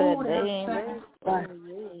it's cold outside.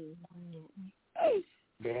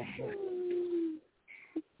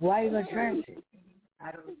 Why you gonna trash it?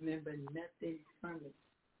 I don't remember nothing from it.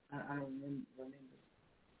 I don't remember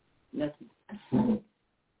nothing.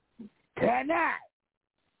 Tonight.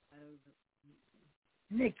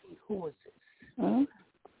 Nikki, who was this? Hmm?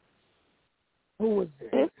 Who was this?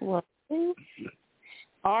 This was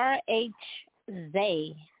R.H.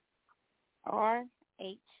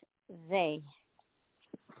 R.H.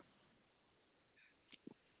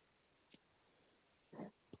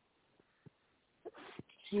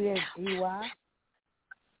 C-H-E-Y?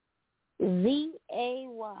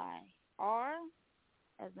 Z-A-Y. R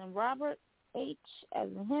as in Robert, H as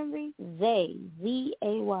in Henry, Zay,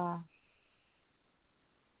 Z-A-Y.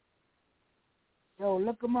 Yo,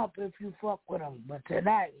 look him up if you fuck with him. But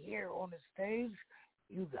tonight, here on the stage,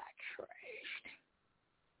 you got trashed.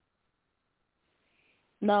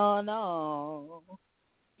 No.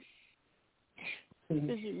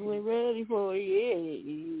 We're ready for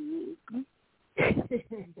you.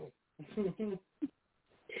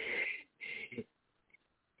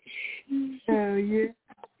 Hell yeah.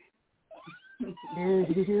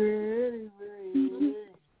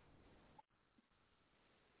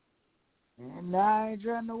 And I ain't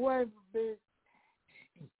trying to wait for this.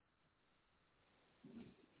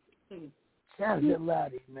 Shout out to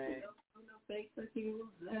Lottie, man.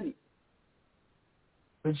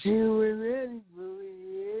 But you were ready for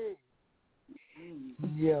it.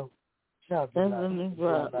 Yo, shout out to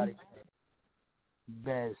Lottie.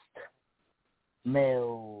 Best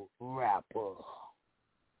male rapper.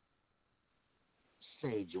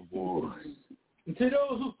 Sage Awards. And to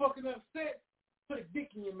those who fucking upset, put a dick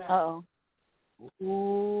in your mouth. Uh-oh.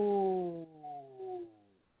 Ooh.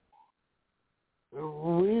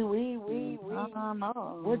 We.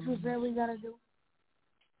 No. What you said we gotta do?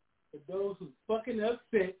 For those who fucking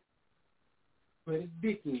upset, put a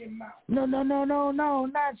dick in your mouth. No,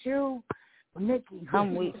 not you. Nikki.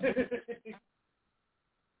 I'm weak.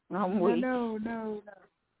 No.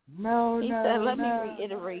 He said, let me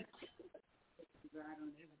reiterate.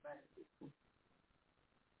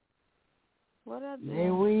 What I do?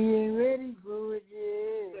 Man, we ain't ready for it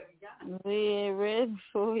yet. We ain't ready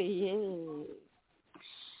for it yet.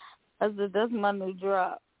 I said, that's my new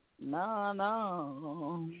drop.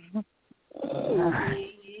 No.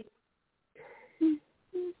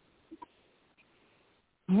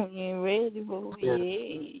 We ain't ready for it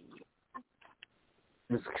yet.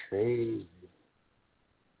 It's crazy.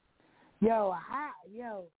 Yo,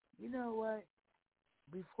 you know what?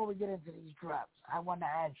 Before we get into these drops, I want to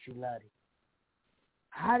ask you, Lottie.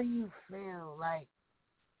 How do you feel like,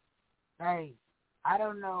 I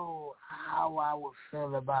don't know how I would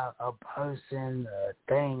feel about a person, a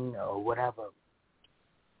thing, or whatever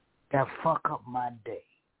that fuck up my day.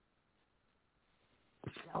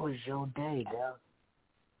 That was your day, dog.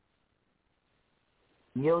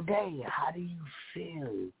 Your day, how do you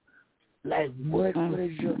feel? Like, what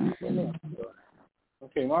is your feeling?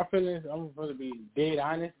 Okay, my feelings, I'm supposed to be dead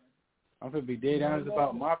honest. I'm going to be dead honest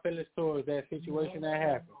about my feelings towards that situation that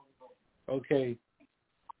happened. Okay.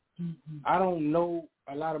 I don't know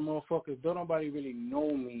a lot of motherfuckers. Don't nobody really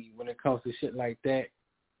know me when it comes to shit like that.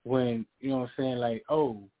 When, you know what I'm saying, like,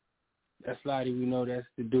 oh, that's Lottie, we know that's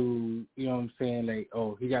the dude. You know what I'm saying? Like,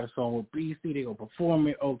 oh, he got a song with BC, they going to perform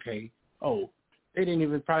it. Okay. Oh, they didn't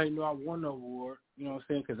even probably know I won the award. You know what I'm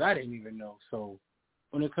saying? Because I didn't even know. So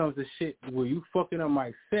when it comes to shit where you fucking up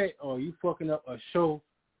my set or you fucking up a show,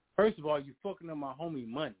 first of all, you fucking up my homie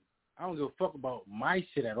money. I don't give a fuck about my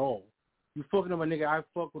shit at all. You fucking up a nigga I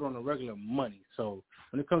fuck with on a regular money. So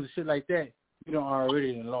when it comes to shit like that, you don't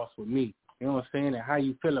already done lost with me. You know what I'm saying? And how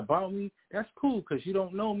you feel about me, that's cool because you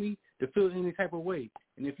don't know me to feel any type of way.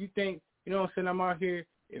 And if you think, you know what I'm saying, I'm out here,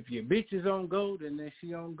 if your bitch is on go, then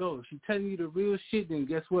she on go. If she telling you the real shit, then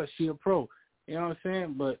guess what? She a pro. You know what I'm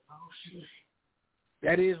saying? But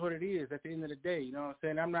that is what it is at the end of the day. You know what I'm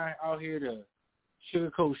saying? I'm not out here to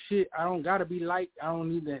sugarcoat shit. I don't gotta be liked. I don't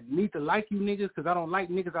need to like you niggas because I don't like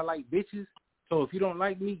niggas. I like bitches. So if you don't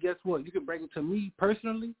like me, guess what? You can bring it to me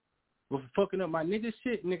personally with fucking up my nigga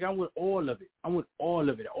shit. Nigga, I'm with all of it. I'm with all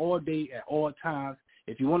of it all day at all times.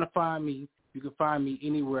 If you want to find me, you can find me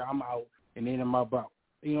anywhere I'm out and then I'm about.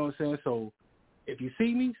 You know what I'm saying? So if you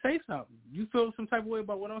see me, say something. You feel some type of way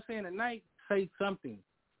about what I'm saying tonight, say something.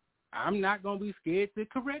 I'm not going to be scared to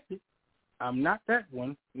correct it. I'm not that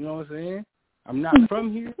one. You know what I'm saying? I'm not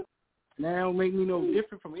from here. Now make me no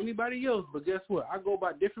different from anybody else. But guess what? I go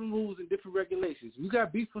by different rules and different regulations. You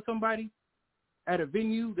got beef with somebody at a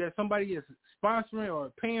venue that somebody is sponsoring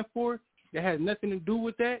or paying for that has nothing to do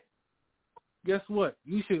with that, guess what?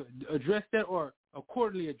 You should address that or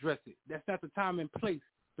accordingly address it. That's not the time and place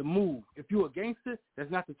to move. If you're a gangster,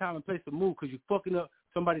 that's not the time and place to move because you're fucking up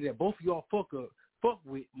somebody that both of y'all fuck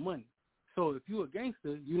with money. So if you're a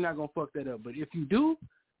gangster, you're not going to fuck that up. But if you do,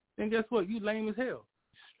 then guess what? You lame as hell.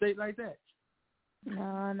 Straight like that.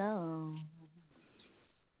 No.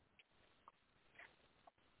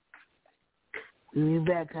 We'll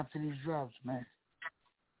be back after these drops, man.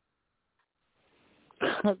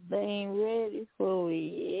 They ain't ready for it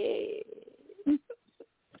yet.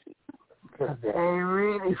 They ain't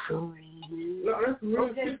ready for it. No, that's real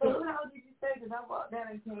shit. So how did you say? Because I walked down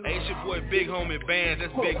and came. Hey, it's your boy Big Homie Band.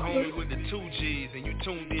 That's Big Homie with the 2 G's, and you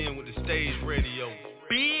tuned in with the Stage Radio.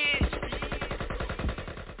 Bitch!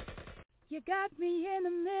 You got me in the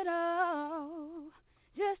middle,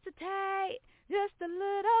 just a tight, just a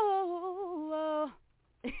little.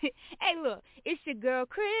 Hey, look, it's your girl,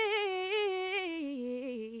 Cree,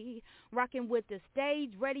 rocking with the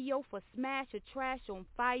stage radio for Smash or Trash on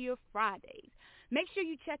Fire Fridays. Make sure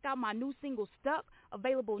you check out my new single, Stuck,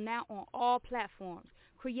 available now on all platforms.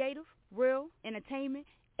 Creative, real, entertainment,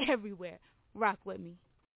 everywhere. Rock with me.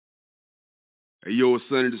 Hey, yo, it's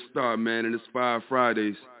Sonny the Star, man, and it's Fire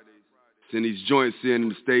Fridays. Send these joints in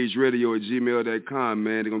the stage radio at gmail.com,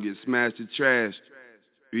 man. They're going to get smashed to trash.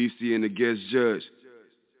 BC and the guest judge.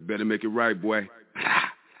 Better make it right, boy.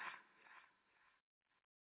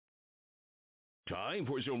 Time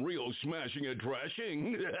for some real smashing and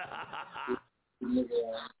trashing.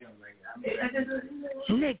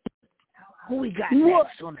 Nick, who we got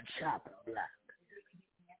next on the chopping block?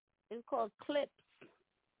 It's called Clips.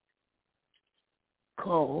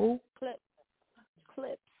 Cole? Clips.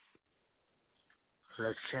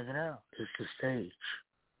 Let's check it out. It's the stage.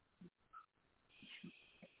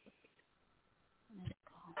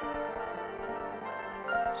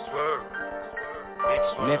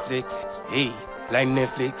 Netflix, hey, like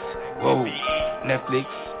Netflix, whoa. Netflix,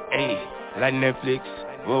 hey, like Netflix,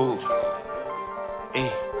 whoa. Hey.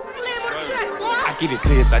 I get it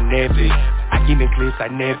clear like Netflix. I get it clear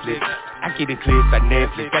like Netflix. I get it clear like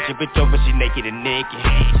Netflix. Got your bitch over, she naked and naked.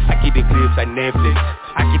 I get it clear like Netflix.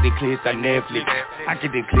 I get it clear like Netflix. I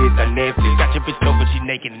get it clear like Netflix. Got your bitch over, she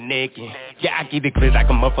naked and naked. Yeah, I get it clear like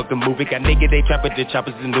a motherfucking movie. Got niggas, they trap with the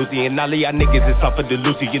choppers and Lucy. And all of y'all niggas is off of the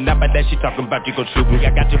Lucy. You're not about that shit talking about you gon' shoot me.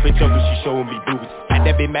 I got your bitch over, she showing me boobies. Had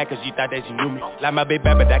that bitch mad cause she thought that she knew me. Like my baby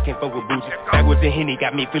bad, but I can't fuck with bougie. Backwards and Henny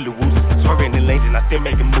got me feeling woozy. Swerving the lanes and I still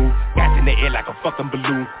make a move. Gas in the air like a fucking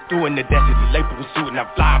balloon. Doing the dash to the late pursuit. And I'm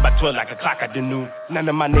flying by 12 like a clock at the noon. None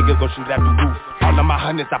of my niggas gon' shoot at the roof. All of my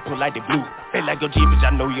hundreds I pull like the blue. Feel like your G, bitch,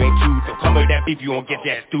 I know you ain't cute. So come with that beef, you won't get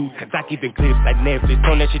that stew. Cause I keep it clips like Netflix.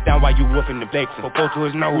 Turn that shit down while you woofing the flexing. Propose to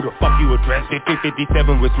his know who the fuck you address.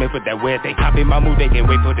 50-57 with Smith with that wear. They copy my move, they can't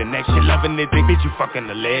wait for the next shit. Loving this big bitch, you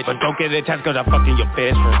fucking the ledge. But don't get attached cause I'm fucking your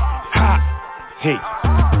best friend. Ha! Hey,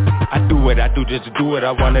 I do what I do just to do what I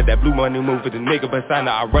wanted. That blue money move with the nigga beside her.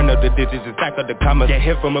 I run up the digits and stack up the commas. Get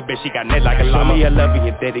hit from a bitch, she got net like a llama. Show me your love and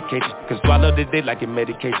your dedication. Can swallow the dick like a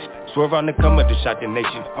medication. Swerve on the come up to shot the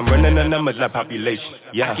nation. I'm running the numbers like population.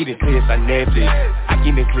 Yeah, I get it clear like Netflix. I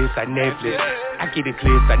get it clear like Netflix. I get it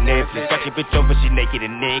clear like Netflix. Got your bitch over, she naked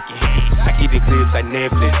and naked. I get it clear like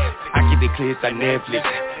Netflix. I get it clear like Netflix.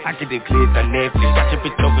 I get it clear like Netflix. Got your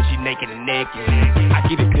bitch over, she naked and naked. I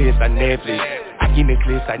get it clear like Netflix. I get it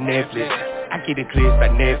clear like Netflix. I get it clear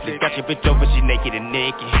like Netflix. Got your bitch over, she naked and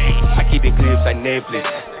naked. I get it clear like Netflix.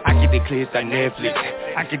 I get it clear like Netflix.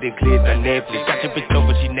 I get it clear like Netflix. Got your bitch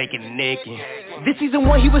over, she naked and naked. This season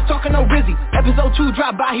 1, he was talking on Rizzy. Episode 2,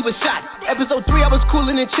 drop by, he was shot. Episode 3, I was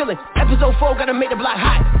coolin' and chillin'. Episode 4, gotta make the block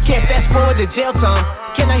hot. Can't fast forward to jail time.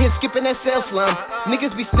 Can I hear skipping that cell slum?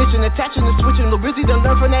 Niggas be snitching, attaching and switching. Lil Rizzy done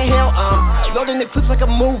learn from that hell, loading the clips like a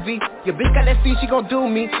movie. Your bitch got that scene, she gon' do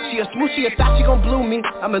me. She a smooth, she a thought, she gon' blue me.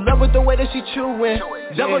 I'm in love with the way that she chewin'.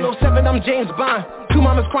 007, I'm James Bond. 2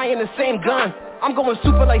 mamas crying the same gun. I'm going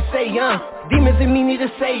super like say young. Demons in me need to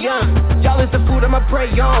say young. Y'all is the food I'ma pray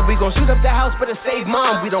on. We gon' shoot up the house but to save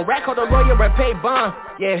mom. We don't rack on the lawyer or pay bond.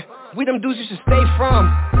 Yeah, we them dudes you should stay from.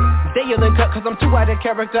 They yelling cut cause I'm too out of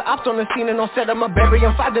character. Ops on the scene and on set I'ma bury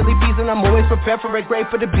them. 5 deadly peas and I'm always prepared for a grave.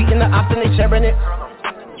 For the beat and the ops and they sharing it.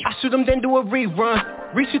 I shoot them then do a rerun.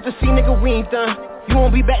 Reshoot the scene, nigga, we ain't done. You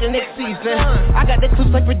won't be back the next season. I got the clips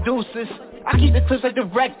like producers. I keep the clips like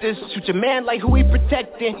directors. Shoot your man like who he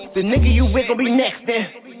protecting. The nigga you with gon' be next then.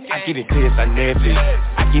 I get it clear like Netflix.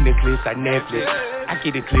 I get it clear like Netflix. I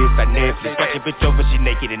get it clear like Netflix. Got your bitch over, she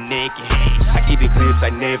naked and naked. I get it clear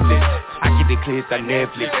like Netflix. I get it clear like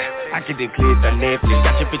Netflix. I get it clear like Netflix.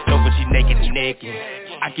 Got your bitch over, she naked and naked.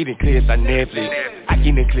 I get it clear like Netflix. I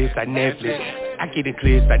get it clear like Netflix. I get it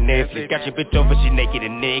clear like Netflix. Got your bitch over, she naked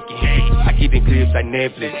and naked. I get it clear like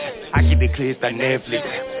Netflix. I get it clear like Netflix.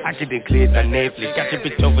 I get it clear like Netflix. Got your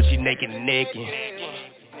bitch over, she naked and naked.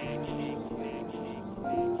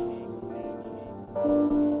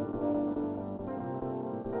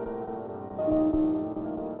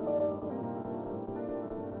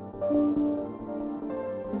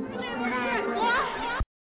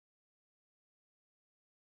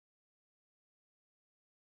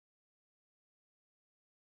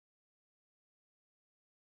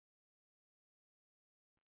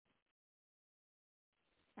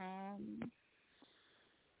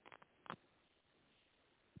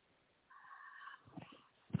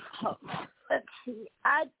 Let's see.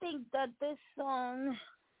 I think that this song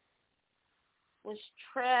was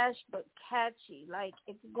trash but catchy. Like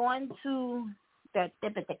it's going to that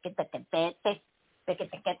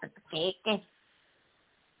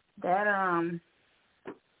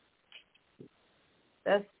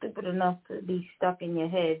that's stupid enough to be stuck in your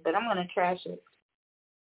head, but I'm gonna trash it.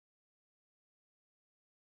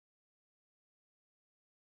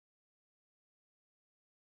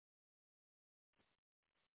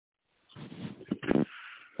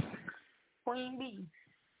 Queen B,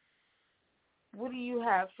 what do you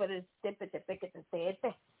have for this? He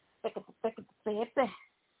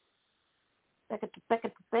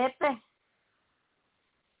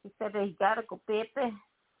said that he gotta go Pepe.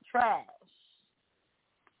 Trash.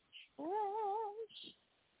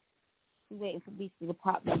 I'm waiting for BC to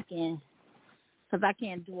pop back in, cause I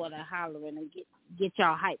can't do all that hollering and get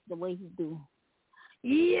y'all hyped the way he do.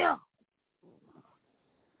 Yeah.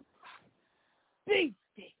 BC.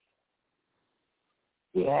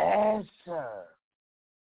 Yes, sir.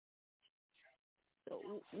 So,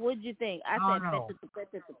 what'd you think? I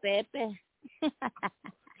said Pepe.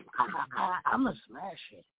 I'm going to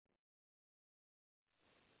smash it.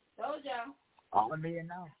 Told y'all. All of you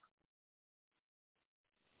know.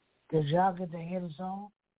 Did y'all get to hear the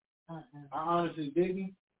song? I honestly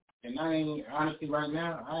didn't. And honestly right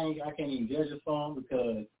now, I can't even judge the song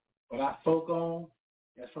because what I spoke on,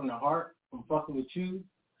 that's from the heart, from fucking with you,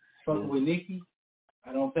 fucking with Nikki.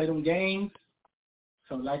 I don't play them games.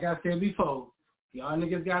 So like I said before, y'all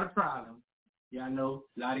niggas got a problem. Y'all know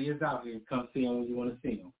Lottie is out here. Come see him when you want to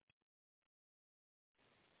see him.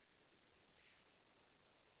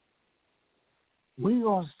 We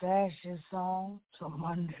gonna stash this song till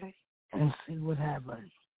Monday and see what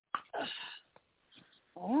happens.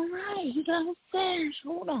 All right, he got a stash.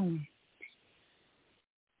 Hold on.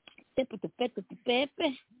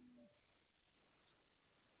 Pepe.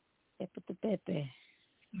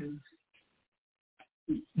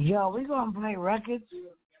 Yo, we gonna play records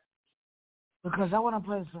because I want to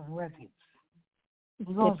play some records.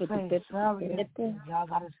 We gonna say sorry. Y'all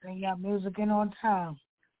gotta sing your music in on time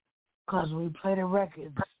because we play the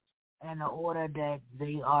records in the order that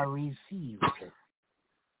they are received.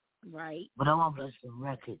 Right. But I want to play some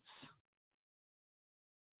records.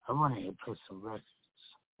 I want to play some records.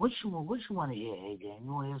 What you want to hear, A-Gang?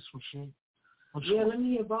 You want to hear some shit? Let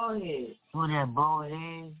me hear Bald Head. You want that Bald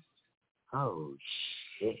Head? Oh,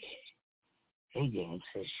 shit. A-Gang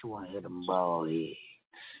says she want to hear them Bald Heads.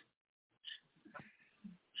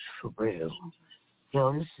 For real.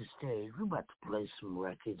 Yo, this is Stage. We about to play some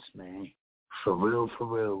records, man. For real.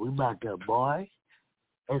 We about to, boy.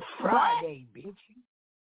 It's Friday, bitch.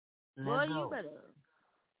 Boy, you better.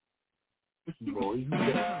 Boy, you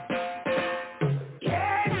better.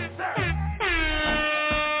 Yes, sir.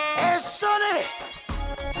 Hey, Sonny.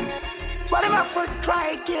 What am I first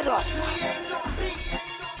try to get us?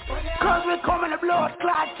 Cause we coming to blood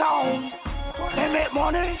clot town and make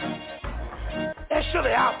money. That should be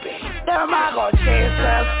happy. Them I go chase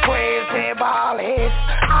us crazy ball hits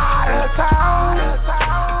out of town.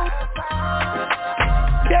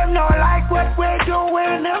 Them not like what we do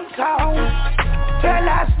in them town. Tell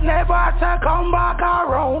us never to come back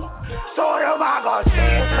around. So them I go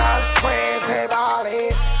chase us crazy ball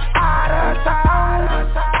hits out of town.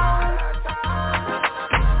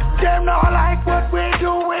 Them not like what we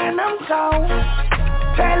do in them town.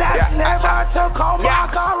 Tell us never to come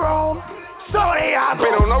back around. Sorry, I've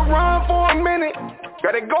been on the run for a minute.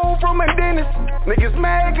 Gotta go from a dentist. Niggas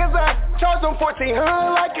mad cause I charge them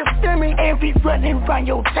 $1,400 like it's stimmy. And be running around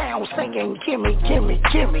your town singing gimme, gimme,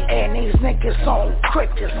 gimme. And these niggas on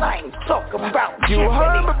crickets, I ain't talking about you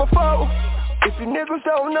heard me before. If you niggas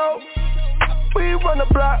don't know, we run the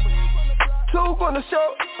block. 2 on the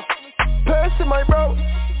show. Person my bro.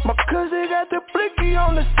 My cousin got the blicky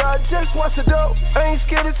on the side, just watch the dope. I ain't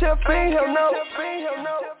scared to tell Fiend, hell no.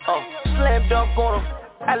 Slam dunk on him,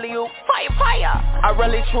 alley-oop, fire. I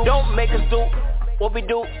really true, don't make us do what we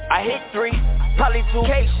do. I hit 3, probably 2.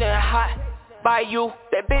 Cation hot, by you,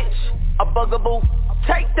 that bitch, a bugaboo.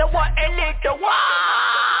 Take the one and lick the one.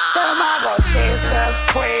 Them I go chase us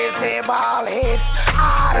crazy ball hits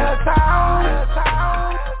out of town.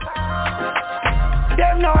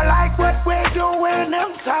 Them not like what we do in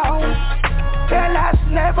them town. Tell us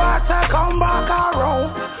never to come back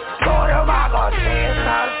around. So them I go chase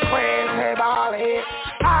us crazy ball hits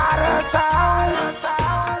out of town.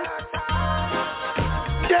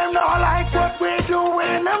 Them not like what we do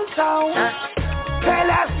in them town. Tell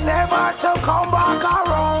us never to come back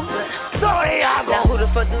around. So I go. Now who the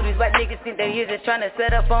fuck do these white niggas think that you're just trying to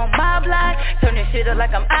set up on my block? Turn this shit up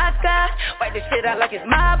like I'm Oscar. Wipe this shit out like it's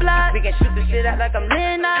my block. We can shoot this shit out like I'm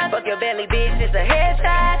Leonard. Fuck your belly, bitch, it's a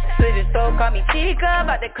headshot. Split his throat, call me Chica.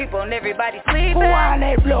 About to creep on everybody sleeping. Who are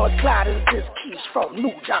they blood clotters? This keeps from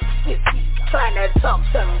New York City. Trying to talk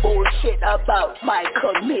some bullshit about my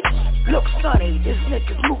committee. Look sunny, this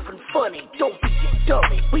nigga's moving funny. Don't be a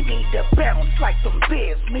dummy. We need to bounce like some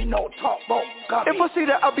bears. Me no talk about gummy. If I see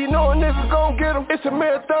that, I be knowing niggas gon' get him. It's a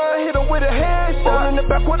marathon, hit him with a headshot. In the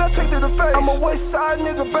back, what I take to the face. I'm a west side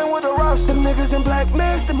nigga, bang with a roster. Niggas in black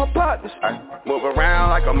masks, and my partners. Move around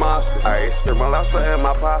like a monster. Spit my lobster in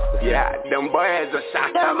my pasta. Yeah, them boys are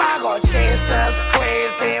shot. Them I go chasers,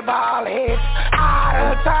 crazy ball hits out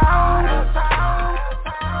of town.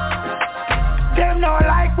 Them don't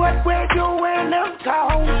like what we do in them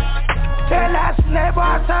town. Tell us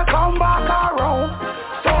never to come back around.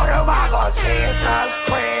 So them I go chasers,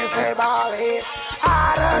 crazy ball hits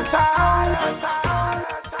out of town.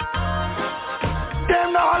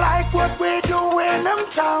 Them don't like what we do in them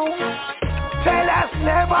town. Tell us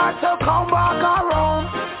never to come back around.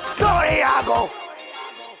 So here I go.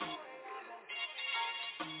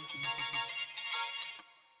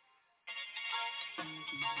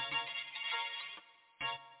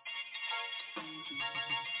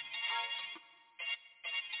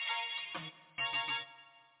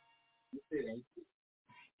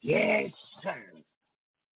 Yes, sir.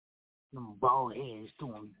 Them bald heads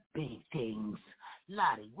doing big things.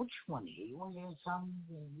 Lottie, which one here? You want to hear something?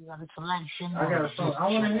 You got a selection? I got a song. I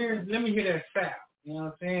want to hear. Let me hear that sound. You know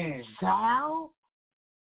what I'm saying? Sound?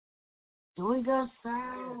 Do we got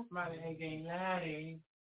sound? Somebody ain't Lottie.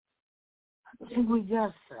 I think we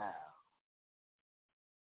got sound.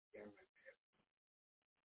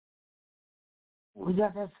 We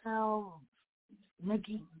got that sound,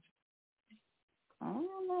 Nikki? I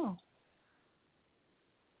don't know.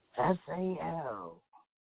 S-A-L.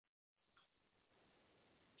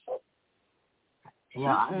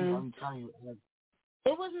 Yeah, I'm telling you.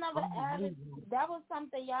 It was never added. That was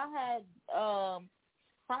something y'all had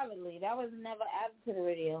privately. That was never added to the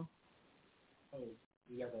radio. Oh,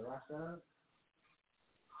 you got the rock star?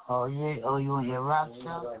 Oh, yeah. Oh, you want your rock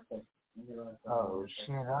star? Oh,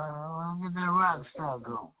 shit. I'll get that rock star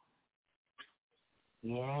going.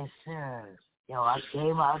 Yes, sir. Yo, I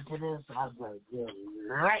came out to this. I was like, yo,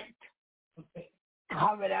 great.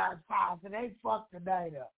 Coming outside, so they fucked the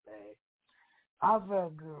night up, man. I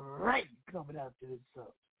felt great coming out to this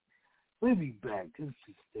song. We'll be back. This is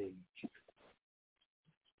the stage.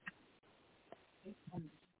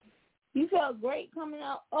 You felt great coming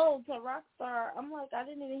out. Oh, to Rockstar. I'm like, I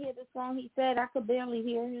didn't even hear the song he said. I could barely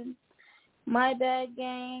hear him. My bad,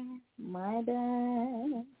 gang. My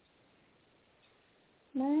bad.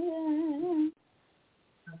 My bad.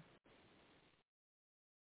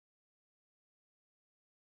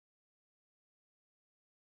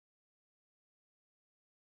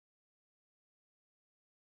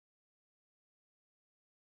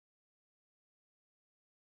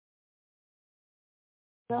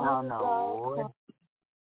 Oh, no.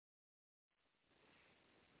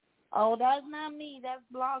 Oh, that's not me. That's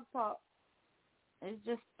Blog Talk. It's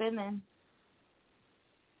just spinning.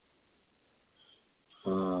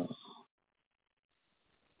 Well,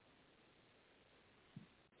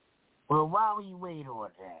 while we wait on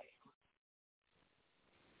that,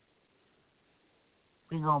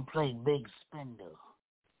 we're going to play Big Spender.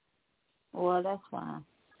 Well, that's fine.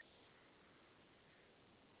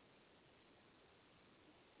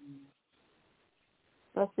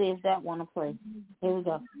 Let's see if that want to play. Here we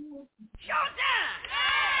go.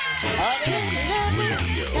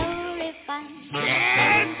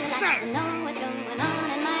 Know what's going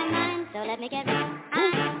on in my mind, so let me get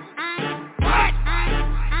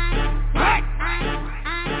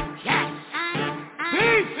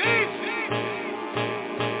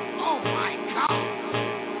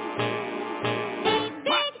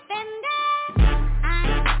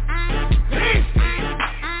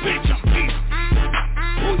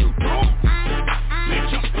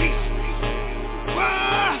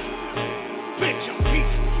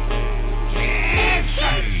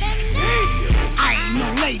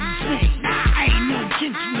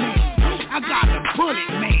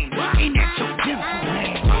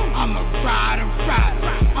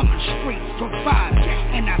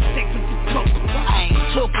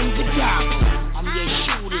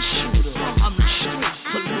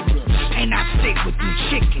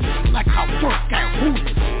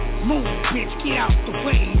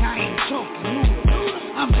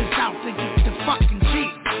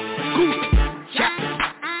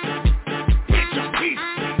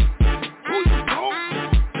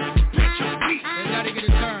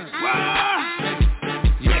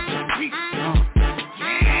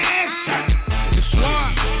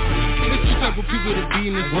could it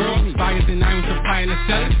be in this world? Fires and irons supplying the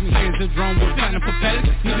sellers. Fires a drum with platinum propellers.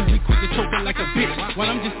 Niggas be quick to choke it like a bitch,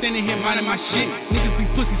 while I'm just standing here minding my shit. Niggas be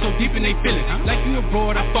pussy so deep in they feelings. Like you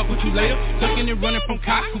abroad, I fuck with you later. Ducking and running from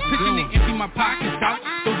cops who pitching and empty my pockets out.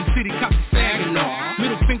 Throw the city cops to Saginaw.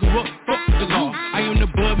 Middle finger up, fuck the law. I am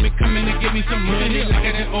the bud, me coming to give me some money. Like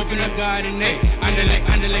I just open a garden,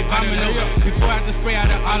 underlay, bombing over. Before I just spray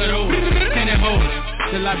out of all of those. Ten that hoe.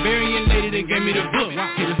 The Liberian lady that gave me the book.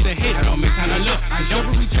 Hitters said, hey, I don't make time to look. I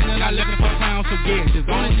don't be returning, I left it for pounds, so yeah, just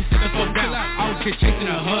don't let you sit the fuck down. I was here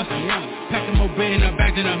chasing a hustle, packing more bread in the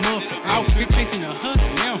bag than a muscle. I was here chasing a hustle,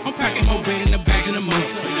 I'm packing more bread in the bag than a muscle.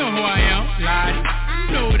 You know who I am, Lottie.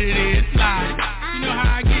 You know what it is, Lottie. You know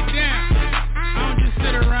how I get down. I don't just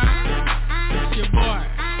sit around. It's your boy.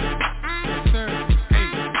 Yes, sir.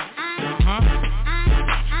 Hey.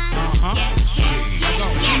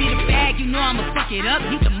 Give me the bag, you know I'ma fuck it up.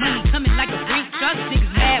 Need the money coming like a brink truck.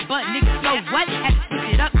 Niggas mad, but niggas so what? Had to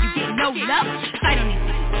switch it up, you get no love. Sight on these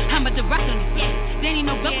bitches, I'm about to rock on these bitches. They ain't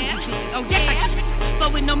no gup with you bitches. Oh yes, I got you.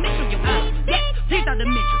 But with no Mitchell, you yes, please out the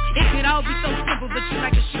Mitchell. It could all be so simple, but you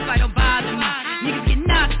like a shoe fight, don't bother me. Niggas get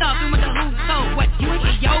knocked off and with the who's told. What, you ain't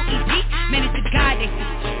the yo EG? Man, it's the guy they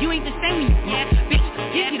see. You ain't the same when you broke. Bitch,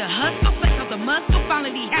 give me the hustle, flex off the muscle.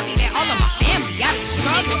 Finally happy that all of my family got a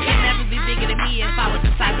struggle. You'll never be bigger than me if I was the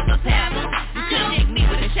size of a pebble. You couldn't dig me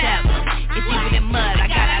with a shovel. If you in mud, I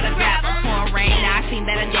got out of gravel. Pouring rain, now I seen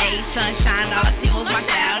better days. Sunshine, all I see was my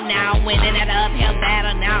style. Now I'm winning at an uphill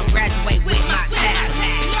battle. Now I graduate with my title.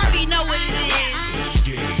 You already know what it is.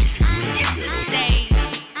 It's the stage.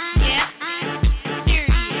 Yeah.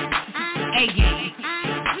 Serious. A-game.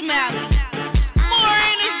 Smiley. More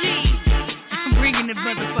energy. I'm bringing the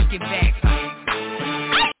motherfucking back.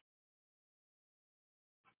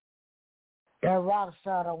 That rock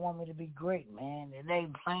star don't want me to be great, man. It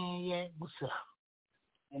ain't playing yet. What's up?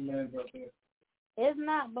 It's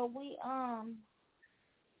not, but we're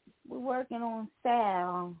working on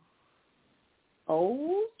style.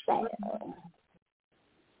 Oh, style.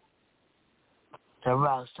 The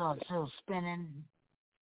rock star still spinning.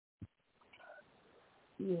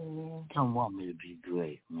 Yeah. Don't want me to be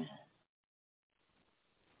great, man.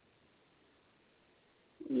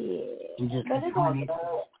 Yeah. Just But it's all good.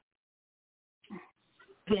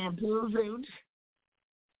 Bamboozled.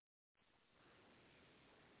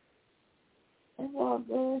 It's all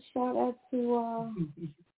good. Shout out to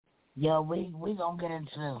Yo, we gonna get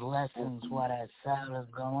into this lessons while that sound is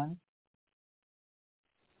going.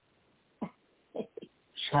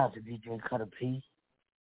 Shout out to DJ Cutter P.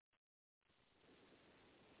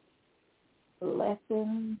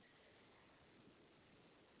 Lessons.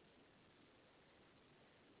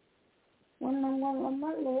 One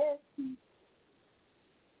lesson.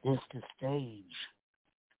 This the stage.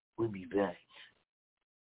 We'll be back.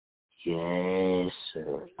 Yes,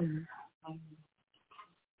 sir.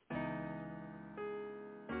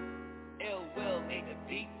 Ill will make the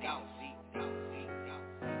beat go.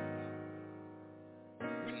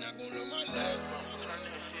 We're not gonna let my love turn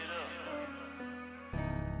that shit up.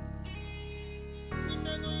 We're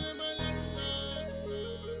not gonna let my love.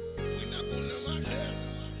 We're not gonna let my love.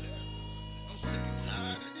 I'm sick and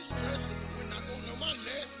tired of this stress. We're not gonna let my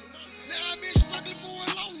love. Now I've been struggling for a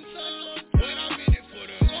long time, but I'm in it for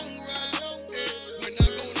the long ride. We're not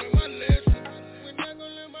gonna let my lesson. We're not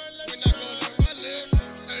gonna let my lesson. We're not gonna let my lesson.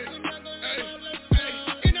 We're not gonna let my lesson.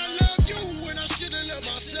 And I love you when I should've loved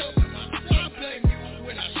myself. I blame you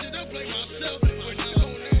when I should've blamed myself. We're not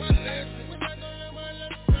gonna let my lesson. We're not gonna let my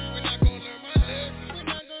lesson. We're not gonna let my lesson. We're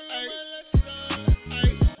not gonna let my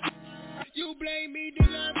lesson. You blame me,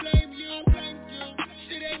 then I blame you.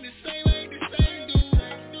 Shit ain't the same,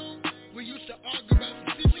 dude. We used to argue about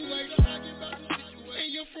the situation.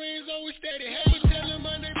 And your friends always steady. Have to tell them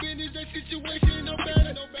on their business, their situation no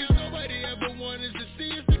better. Cause nobody ever wanted to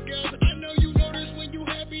see us together. I know you notice when you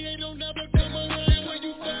happy, they don't ever come around. When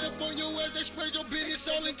you fuck up on your ass, they spread your business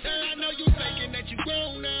all in town. I know you thinking that you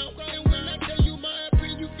grown now. And when I tell you my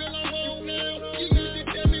opinion, you feel I'm wrong now. You used to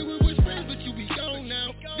tell me we was friends, but you be gone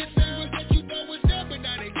now. This ain't what that you thought was there, but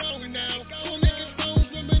now they gone now. So niggas phones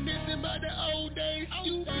reminiscing about the old days.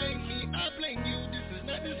 You blame me, I blame you. This is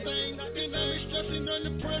not the same. And I'm stressing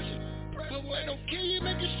under pressure. But what don't kill you,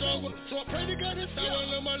 make it stronger. So I pray to God that's how I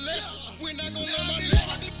learn my lesson. We're not gonna learn my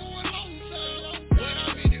lesson for a long time, but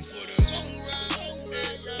I'm in it for the long ride.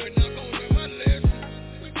 We're not gonna learn my lesson.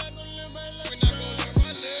 We're not gonna learn my lesson. We're not gonna learn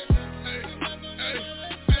my lesson.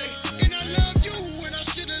 And I love you when I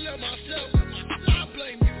should've loved myself. I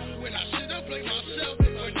blame you when I should've blamed myself.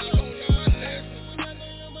 We're not gonna learn my lesson. We're not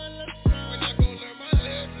gonna learn my lesson. We're not gonna learn my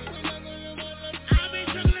lesson. We're not gonna learn my lesson. I've been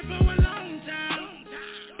struggling for a long time.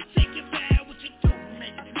 Take it back, what you do?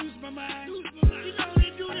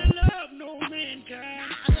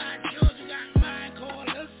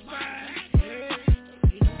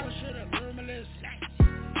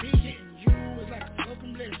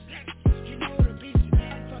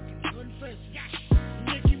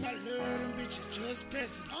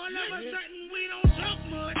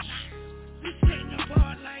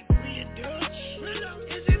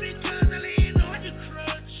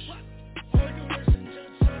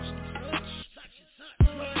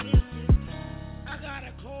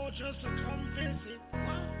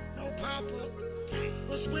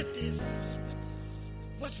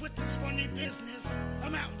 funny business.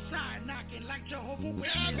 I'm outside knocking like Jehovah's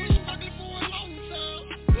Witness. I've been fucking for a long time,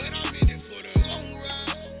 but I'm in it for the long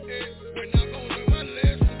ride. Hey, we're not gonna learn my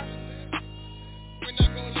lesson. We're not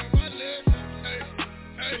gonna learn my lesson. Hey,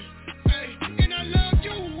 hey, hey. And I love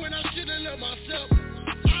you when I should've loved myself.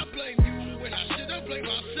 I blame you when I should've blamed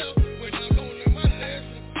myself. We're not gonna learn my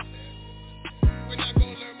lesson. We're not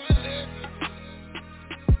gonna learn my lesson.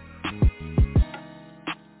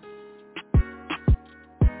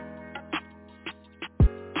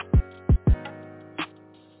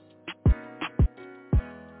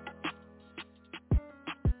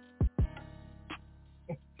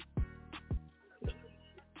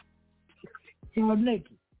 Yo,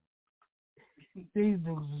 Nikki. These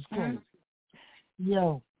dudes is crazy.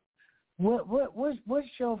 Yo, what's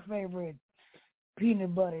your favorite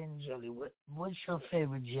peanut butter and jelly? What's your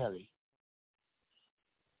favorite jelly?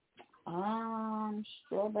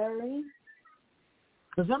 Strawberry.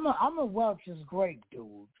 Cause I'm a Welch's grape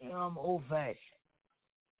dude. You know, I'm old fashioned.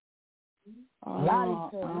 Lottie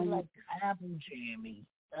said he like apple jammy.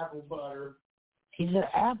 Apple butter. He's an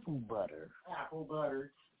apple butter. Apple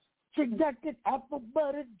butter. She got that apple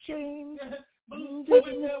butter, James.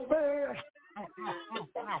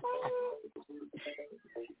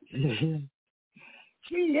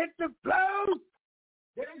 She hit the floor.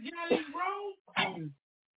 That jelly roll.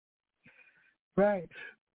 Right.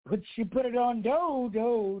 But she put it on dough.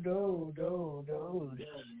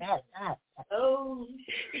 Oh.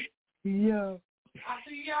 Yeah. I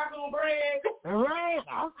see y'all gonna bread. Right.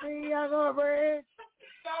 I see y'all gonna bread.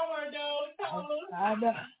 Sourdough. I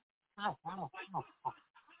know.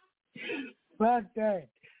 Fuck that.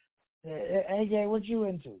 AJ, what you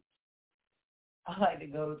into? I like to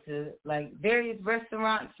go to like various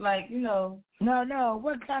restaurants, like, you know. No.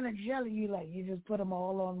 What kind of jelly you like? You just put them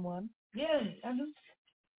all on one? Yeah, I do.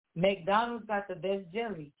 McDonald's got the best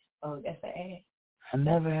jelly. Oh, that's an ad. I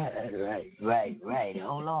never had that. Right.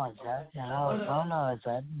 Hold on, son. Hold on,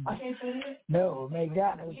 son. I can't say that. No,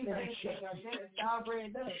 McDonald's said that shit.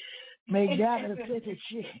 McDonald's said that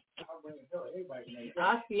shit.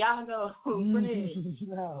 I see y'all know.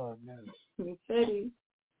 No. Fetty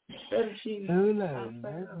cheese. Hold on.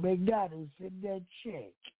 McDonald's said that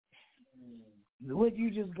shit. Would you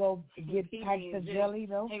just go get packs of jelly,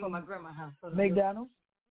 though? Hang on my grandma's house. McDonald's?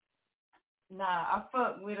 Nah, I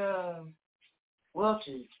fuck with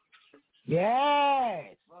Welch's.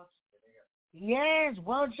 Yes,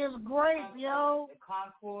 Welch's grape, yo.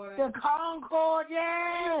 The Concord,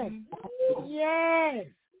 yes. Yes.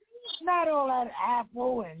 Not all that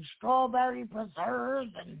apple and strawberry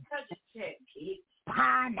preserves and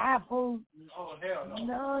pineapple. Oh, hell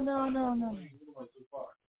no. No.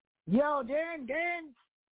 Yo, then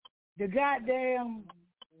the goddamn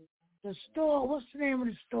the store. What's the name of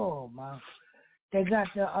the store, man? They got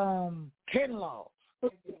the Kinlaws.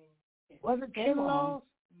 Was it Kinlaws?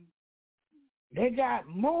 They got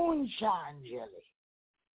moonshine jelly.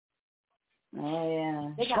 Oh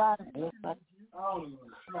yeah. They got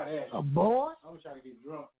a boy. I'm trying to get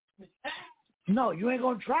drunk. No, you ain't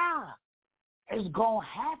gonna try. It's gonna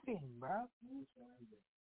happen, bro.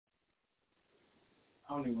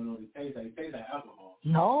 I don't even know what it tastes like. It tastes like alcohol.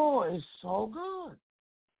 No, it's so good.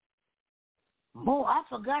 Oh, I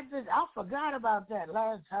forgot about that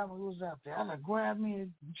last time we was up there. I grabbed me a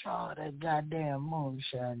jar of that goddamn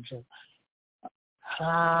moonshine jelly.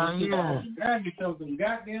 Yeah. Grab yourself some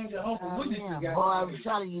goddamn Jehovah's Witnesses. Yeah, boy, I'm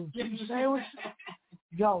telling you, 2 sandwiches.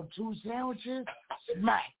 Yo, 2 sandwiches.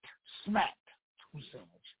 Smacked. 2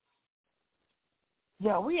 sandwiches.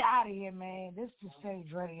 Yo, we out of here, man. This is the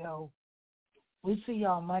Stage Radio. We see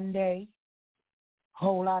y'all Monday.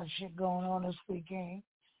 Whole lot of shit going on this weekend.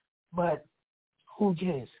 But who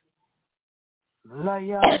cares? Love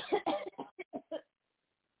y'all.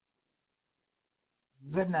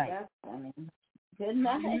 Good night. Good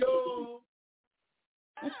night.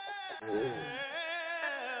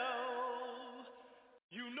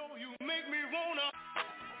 You know you make me wanna.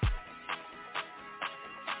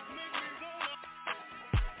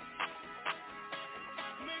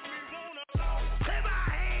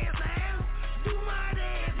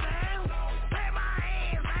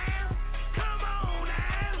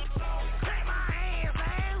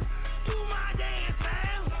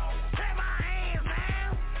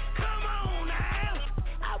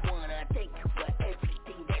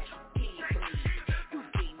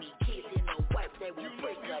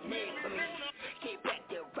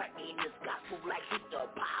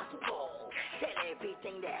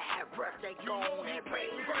 Everything that have breath, they go on and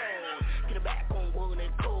praise the Lord. Get it back on wood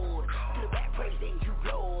and cold. Get it back praising you,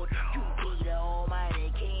 Lord. You be the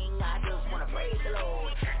almighty King. I just wanna praise the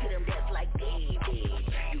Lord. Get him just like David.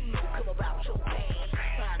 You know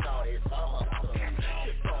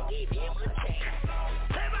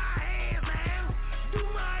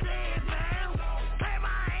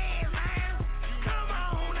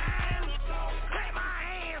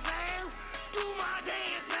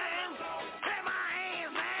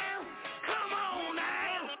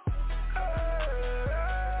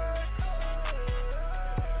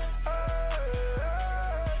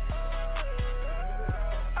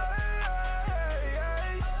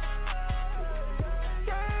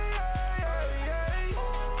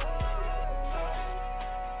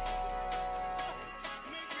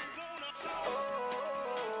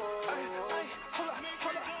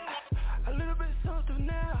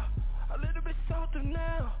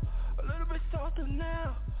softer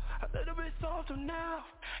now. A little bit softer now.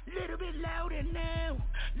 Little bit louder now.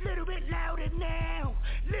 Little bit louder now.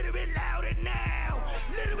 Little bit louder now.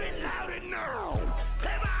 Little bit louder now.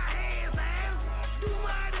 Clap my hands now. Do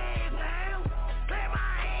my dance now. Clap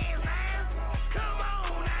my hands now. Come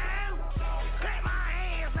on now. Clap my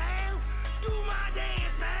hands now. Do my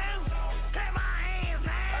dance now. Clap my hands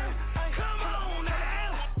now. Come on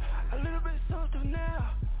now. A little bit softer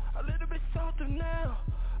now. A little bit softer now.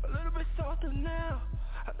 A little bit softer now.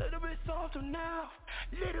 A little bit softer now.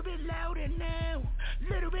 Little bit louder now.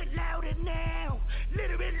 Little bit louder now.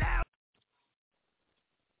 Little bit louder.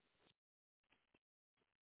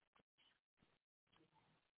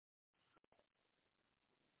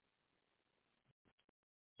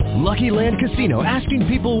 Lucky Land Casino, asking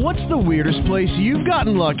people, what's the weirdest place you've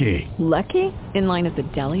gotten lucky? Lucky? In line at the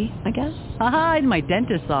deli, I guess? Aha, in my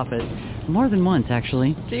dentist's office. More than once,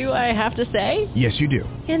 actually. Do I have to say? Yes, you do.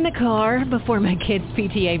 In the car, before my kids'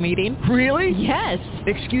 PTA meeting. Really? Yes.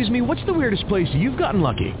 Excuse me, what's the weirdest place you've gotten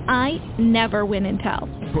lucky? I never win and tell.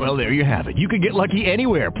 Well, there you have it. You can get lucky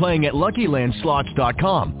anywhere, playing at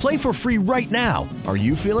LuckyLandSlots.com. Play for free right now. Are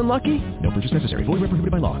you feeling lucky? No purchase necessary. Void where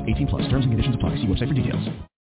prohibited by law. 18+. Terms and conditions apply. See website for details.